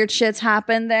lot of weird shits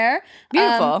happen there.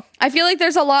 Beautiful. I feel like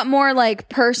there's a lot more like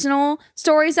personal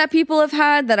stories that people have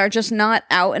had that are just not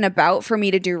out and about for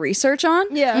me to do research on.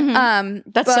 yeah.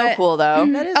 That's so but- cool, though.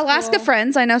 That is Alaska cool.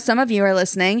 friends, I know some of you are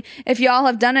listening. If y'all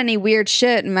have done any weird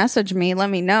shit, message me, let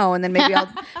me know, and then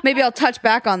maybe I'll touch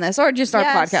back on this or just our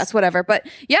Yes. podcast, whatever. But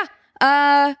yeah,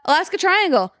 Alaska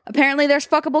Triangle. Apparently, there's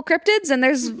fuckable cryptids and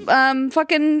there's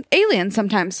fucking aliens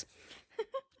sometimes.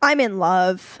 I'm in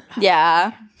love.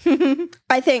 Yeah.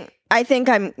 I think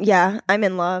I'm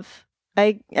in love.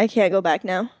 I can't go back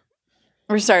now.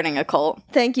 We're starting a cult.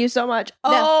 Thank you so much.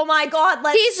 Oh my god,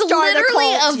 let's He's start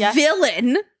literally a cult. a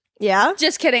villain. Yeah.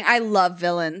 Just kidding. I love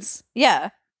villains. Yeah.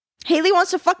 Haley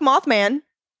wants to fuck Mothman.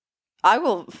 I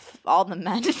will all the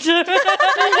men. Not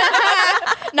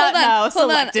Hold on, now. hold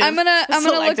Selective. on. I'm gonna look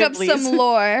Selective, up please. some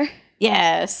lore.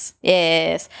 Yes.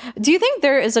 Yes. Do you think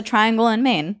there is a triangle in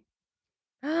Maine?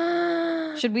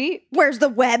 Should we? Where's the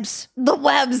webs? The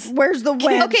webs. Where's the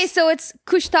webs? Okay, so it's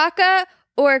Kushtaka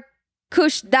or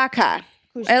Kushdaka.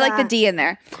 I like the D in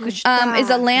there. Is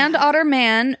a land otter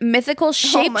man, mythical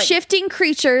shape-shifting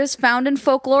creatures found in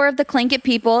folklore of the Tlingit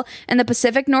people in the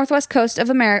Pacific Northwest coast of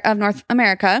North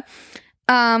America.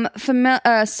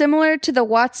 Similar to the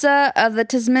Watsa of the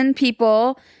Tasman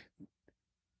people,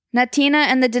 Natina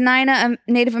and the Dena'ina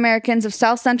Native Americans of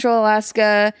South Central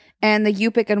Alaska and the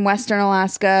Yupik in Western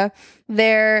Alaska.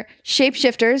 They're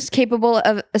shapeshifters capable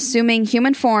of assuming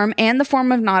human form and the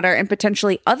form of an otter and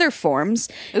potentially other forms.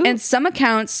 Ooh. In some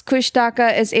accounts,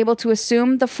 Kushtaka is able to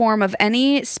assume the form of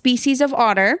any species of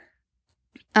otter.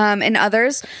 In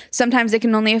others, sometimes they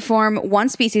can only form one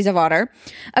species of otter.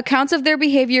 Accounts of their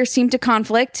behavior seem to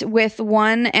conflict with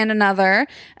one and another.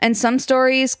 In some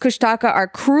stories, Kushtaka are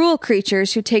cruel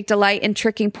creatures who take delight in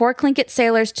tricking poor Tlingit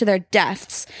sailors to their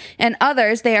deaths. In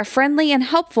others, they are friendly and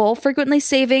helpful, frequently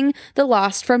saving the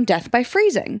lost from death by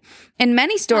freezing. In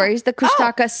many stories, the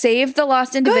Kushtaka save the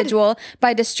lost individual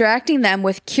by distracting them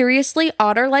with curiously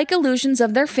otter-like illusions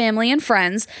of their family and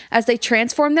friends as they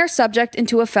transform their subject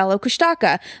into a fellow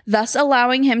Kushtaka, thus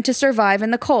allowing him to survive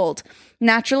in the cold.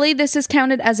 Naturally, this is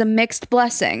counted as a mixed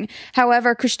blessing.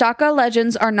 However, Kushtaka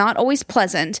legends are not always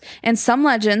pleasant. In some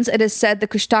legends, it is said the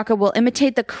Kushtaka will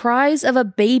imitate the cries of a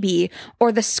baby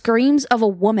or the screams of a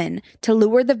woman to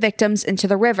lure the victims into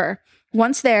the river.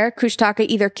 Once there, Kushtaka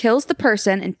either kills the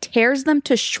person and tears them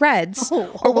to shreds,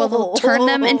 or will turn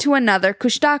them into another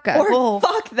Kushtaka. Or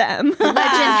fuck them. Legend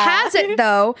has it,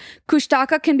 though,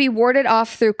 Kushtaka can be warded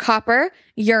off through copper,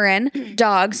 urine,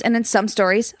 dogs, and in some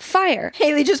stories, fire.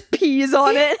 Haley just pees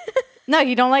on it. No,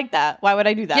 you don't like that. Why would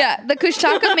I do that? Yeah, the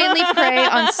Kushtaka mainly prey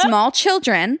on small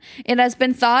children. It has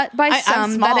been thought by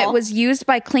some that it was used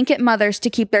by Tlingit mothers to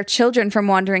keep their children from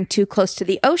wandering too close to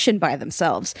the ocean by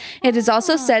themselves. It is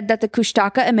also said that the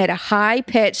Kushtaka emit a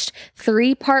high-pitched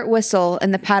 3-part whistle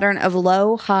in the pattern of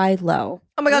low, high, low.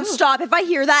 Oh my god, stop. If I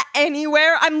hear that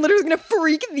anywhere, I'm literally gonna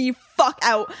freak the fuck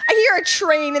out. I hear a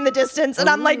train in the distance and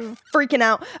I'm like freaking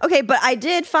out. Okay, but I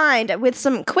did find with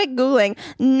some quick Googling,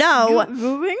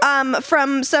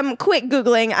 from some quick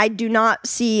Googling, I do not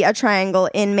see a triangle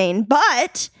in Maine,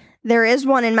 but there is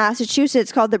one in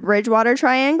Massachusetts called the Bridgewater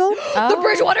Triangle. The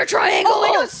Bridgewater Triangle! Oh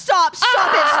my god,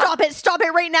 stop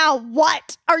it right now.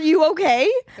 What? Are you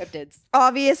okay? Cryptids.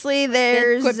 Obviously,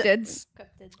 there's Cryptids.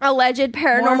 alleged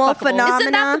paranormal phenomena.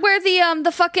 Isn't that where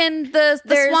the fucking the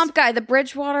swamp guy, the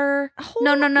Bridgewater?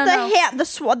 No. The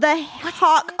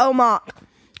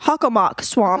Hockomock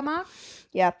swamp. Hockomock?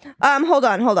 Yeah. Hold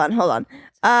on.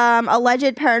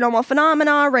 Alleged paranormal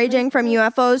phenomena ranging from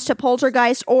UFOs to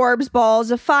poltergeist orbs,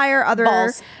 balls of fire,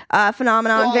 other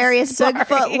phenomena, various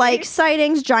Bigfoot-like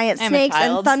sightings, giant snakes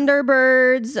and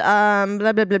thunderbirds.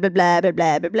 Blah blah blah blah blah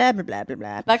blah blah blah blah blah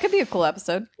blah. That could be a cool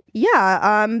episode.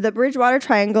 Yeah. The Bridgewater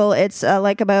Triangle. It's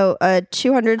like about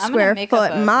 200 square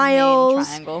foot miles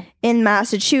in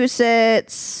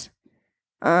Massachusetts.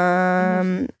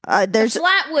 There's the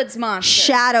Flatwoods monster.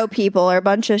 shadow people or a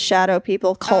bunch of shadow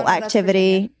people, cult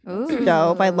activity.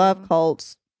 Dope. I love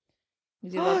cults.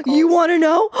 You want to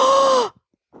know?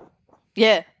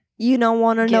 Yeah. You don't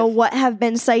want to know what have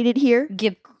been cited here?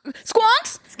 Give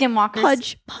Squonks? skinwalkers.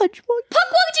 Pudge. Puckwudgies!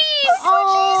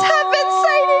 Have been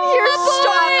cited here.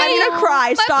 Stop. I'm going to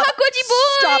cry. My Stop. Puckwudgie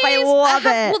boys! Stop. I love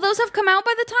it. Will those have come out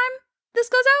by the time this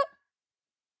goes out?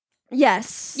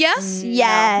 Yes. Yes?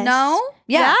 Yes. No?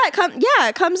 Yeah.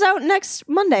 It comes out next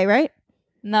Monday, right?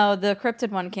 No, the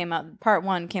cryptid one came out. Part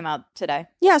 1 came out today.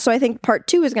 Yeah, so I think part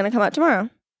 2 is going to come out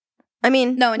tomorrow. I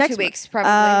mean, No, in next 2 weeks, probably.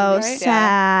 Oh, right?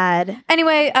 sad.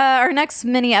 Anyway, our next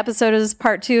mini episode is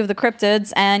part 2 of the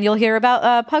cryptids, and you'll hear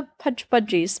about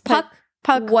Puckwudgies.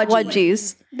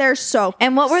 Puckwudgies. They're so.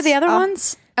 And what were the other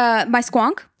ones? My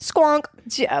squonk. Squonk.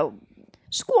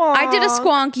 Squonk. I did a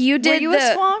squonk. You did Were you a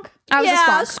squonk? I was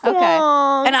a squonk.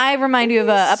 Okay. And I remind you of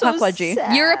a Puckwudgie.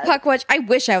 sad. You're a puckwudgie. I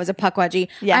wish I was a puckwudgie.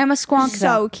 Yeah. I'm a squonk.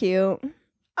 So cute.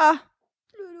 Little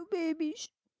babies.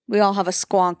 We all have a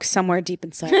squonk somewhere deep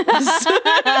inside us.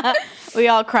 We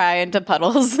all cry into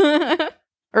puddles.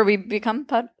 Or we become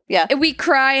Yeah. We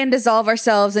cry and dissolve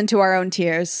ourselves into our own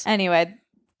tears. Anyway,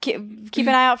 keep an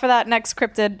eye out for that next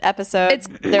cryptid episode.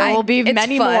 There will be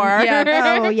many fun. more.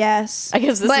 Yeah. Oh, yes. I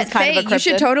guess this is kind of a cryptid. You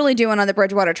should totally do one on the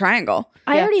Bridgewater Triangle.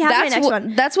 I already have my next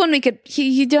one. That's one we could.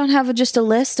 You don't have just a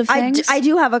list of things. I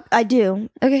do.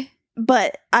 Okay.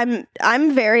 But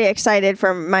I'm very excited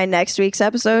for my next week's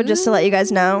episode. Just to let you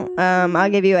guys know, I'll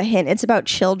give you a hint. It's about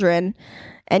children,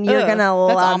 and you're gonna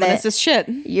love that's ominous it. as shit.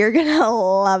 You're gonna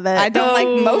love it. I don't like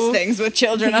most things with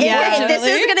children. This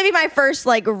is gonna be my first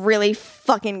like really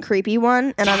fucking creepy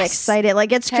one, and I'm excited.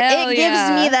 Like it gives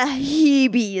me the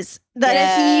heebies.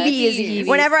 Heebies.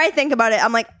 Whenever I think about it,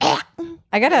 I'm like,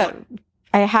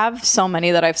 I have so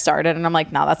many that I've started, and I'm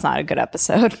like, no, that's not a good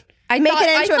episode. I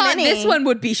thought this one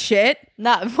would be shit.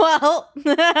 Not well.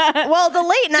 well, the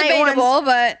late night Debatable, ones,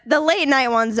 but the late night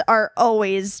ones are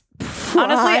always.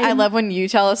 Honestly, I love when you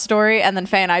tell a story and then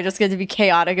Faye and I just get to be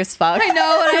chaotic as fuck. I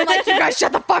know, and I'm like, you guys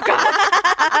shut the fuck up.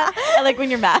 I like when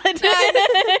you're mad. I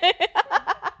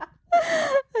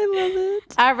love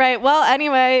it. All right. Well,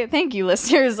 anyway, thank you,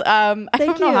 listeners. I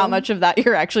don't know how much of that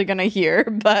you're actually going to hear,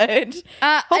 but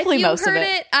hopefully if you most heard of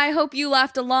it. I hope you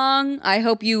laughed along. I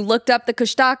hope you looked up the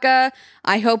Kushtaka.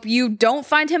 I hope you don't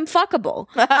find him fuckable.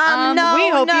 No, we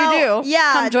hope you do.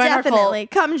 Yeah, come join definitely.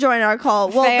 Come join our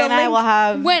cult. Well, Faye the and I link- will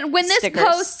have When this stickers.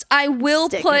 posts, I will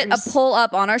put a poll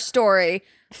up on our story.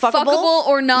 Fuckable?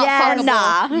 Or not Yes. fuckable.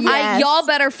 Nah. Yes. Y'all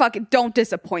better don't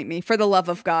disappoint me, for the love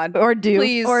of God. Or do.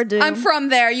 Please. Or do. I'm from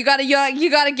there. You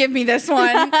gotta give me this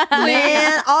one.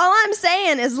 Man, all I'm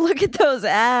saying is look at those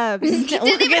abs. It didn't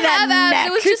even have abs.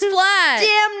 It was just flat.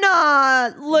 Damn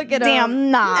nah. Look at him.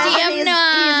 Damn nah. And Damn he's-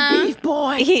 nah. He's beef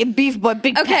boy. He beef boy,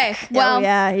 big Okay, peck. well,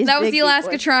 yeah, he's that was big the beef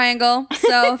Alaska boy. Triangle.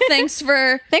 So thanks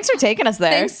for Thanks for taking us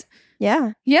there. thanks.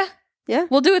 Yeah. Yeah. Yeah.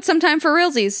 We'll do it sometime for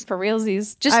realsies. For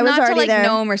realsies. Just I was not to already like there.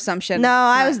 Nome or some shit. No,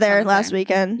 I It's was not there fun last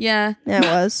weekend. Yeah. Yeah, it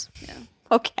was.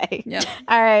 Okay. Yep.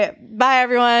 All right. Bye,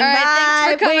 everyone. All right, Bye.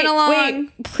 thanks for coming along.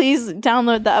 Wait, please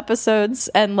download the episodes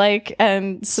and like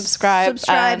and subscribe.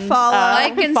 Subscribe, and, follow.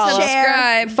 Like and follow.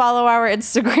 subscribe. Follow our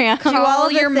Instagram. all Call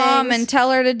the your mom things. and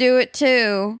tell her to do it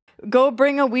too. Go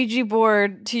bring a Ouija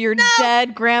board to your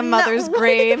dead grandmother's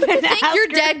grave and Think ask your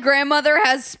her- dead grandmother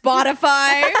has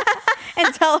Spotify?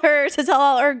 and tell her to tell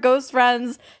all her ghost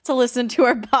friends to listen to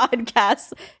our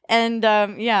podcast. And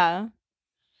yeah.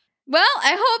 Well,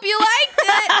 I hope you liked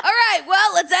it. All right,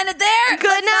 well, let's end it there. Good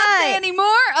Let's not say night. any more.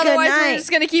 Otherwise, we're night.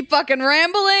 just gonna keep fucking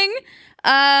rambling.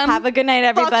 Have a good night,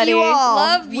 everybody. you all.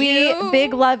 Love We you.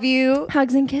 big love you.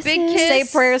 Hugs and kisses. Big kiss.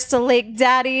 Say prayers to Lake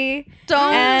Daddy.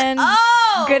 Don't. And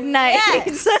Oh, good night.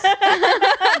 yes.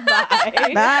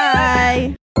 Bye.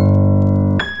 Bye.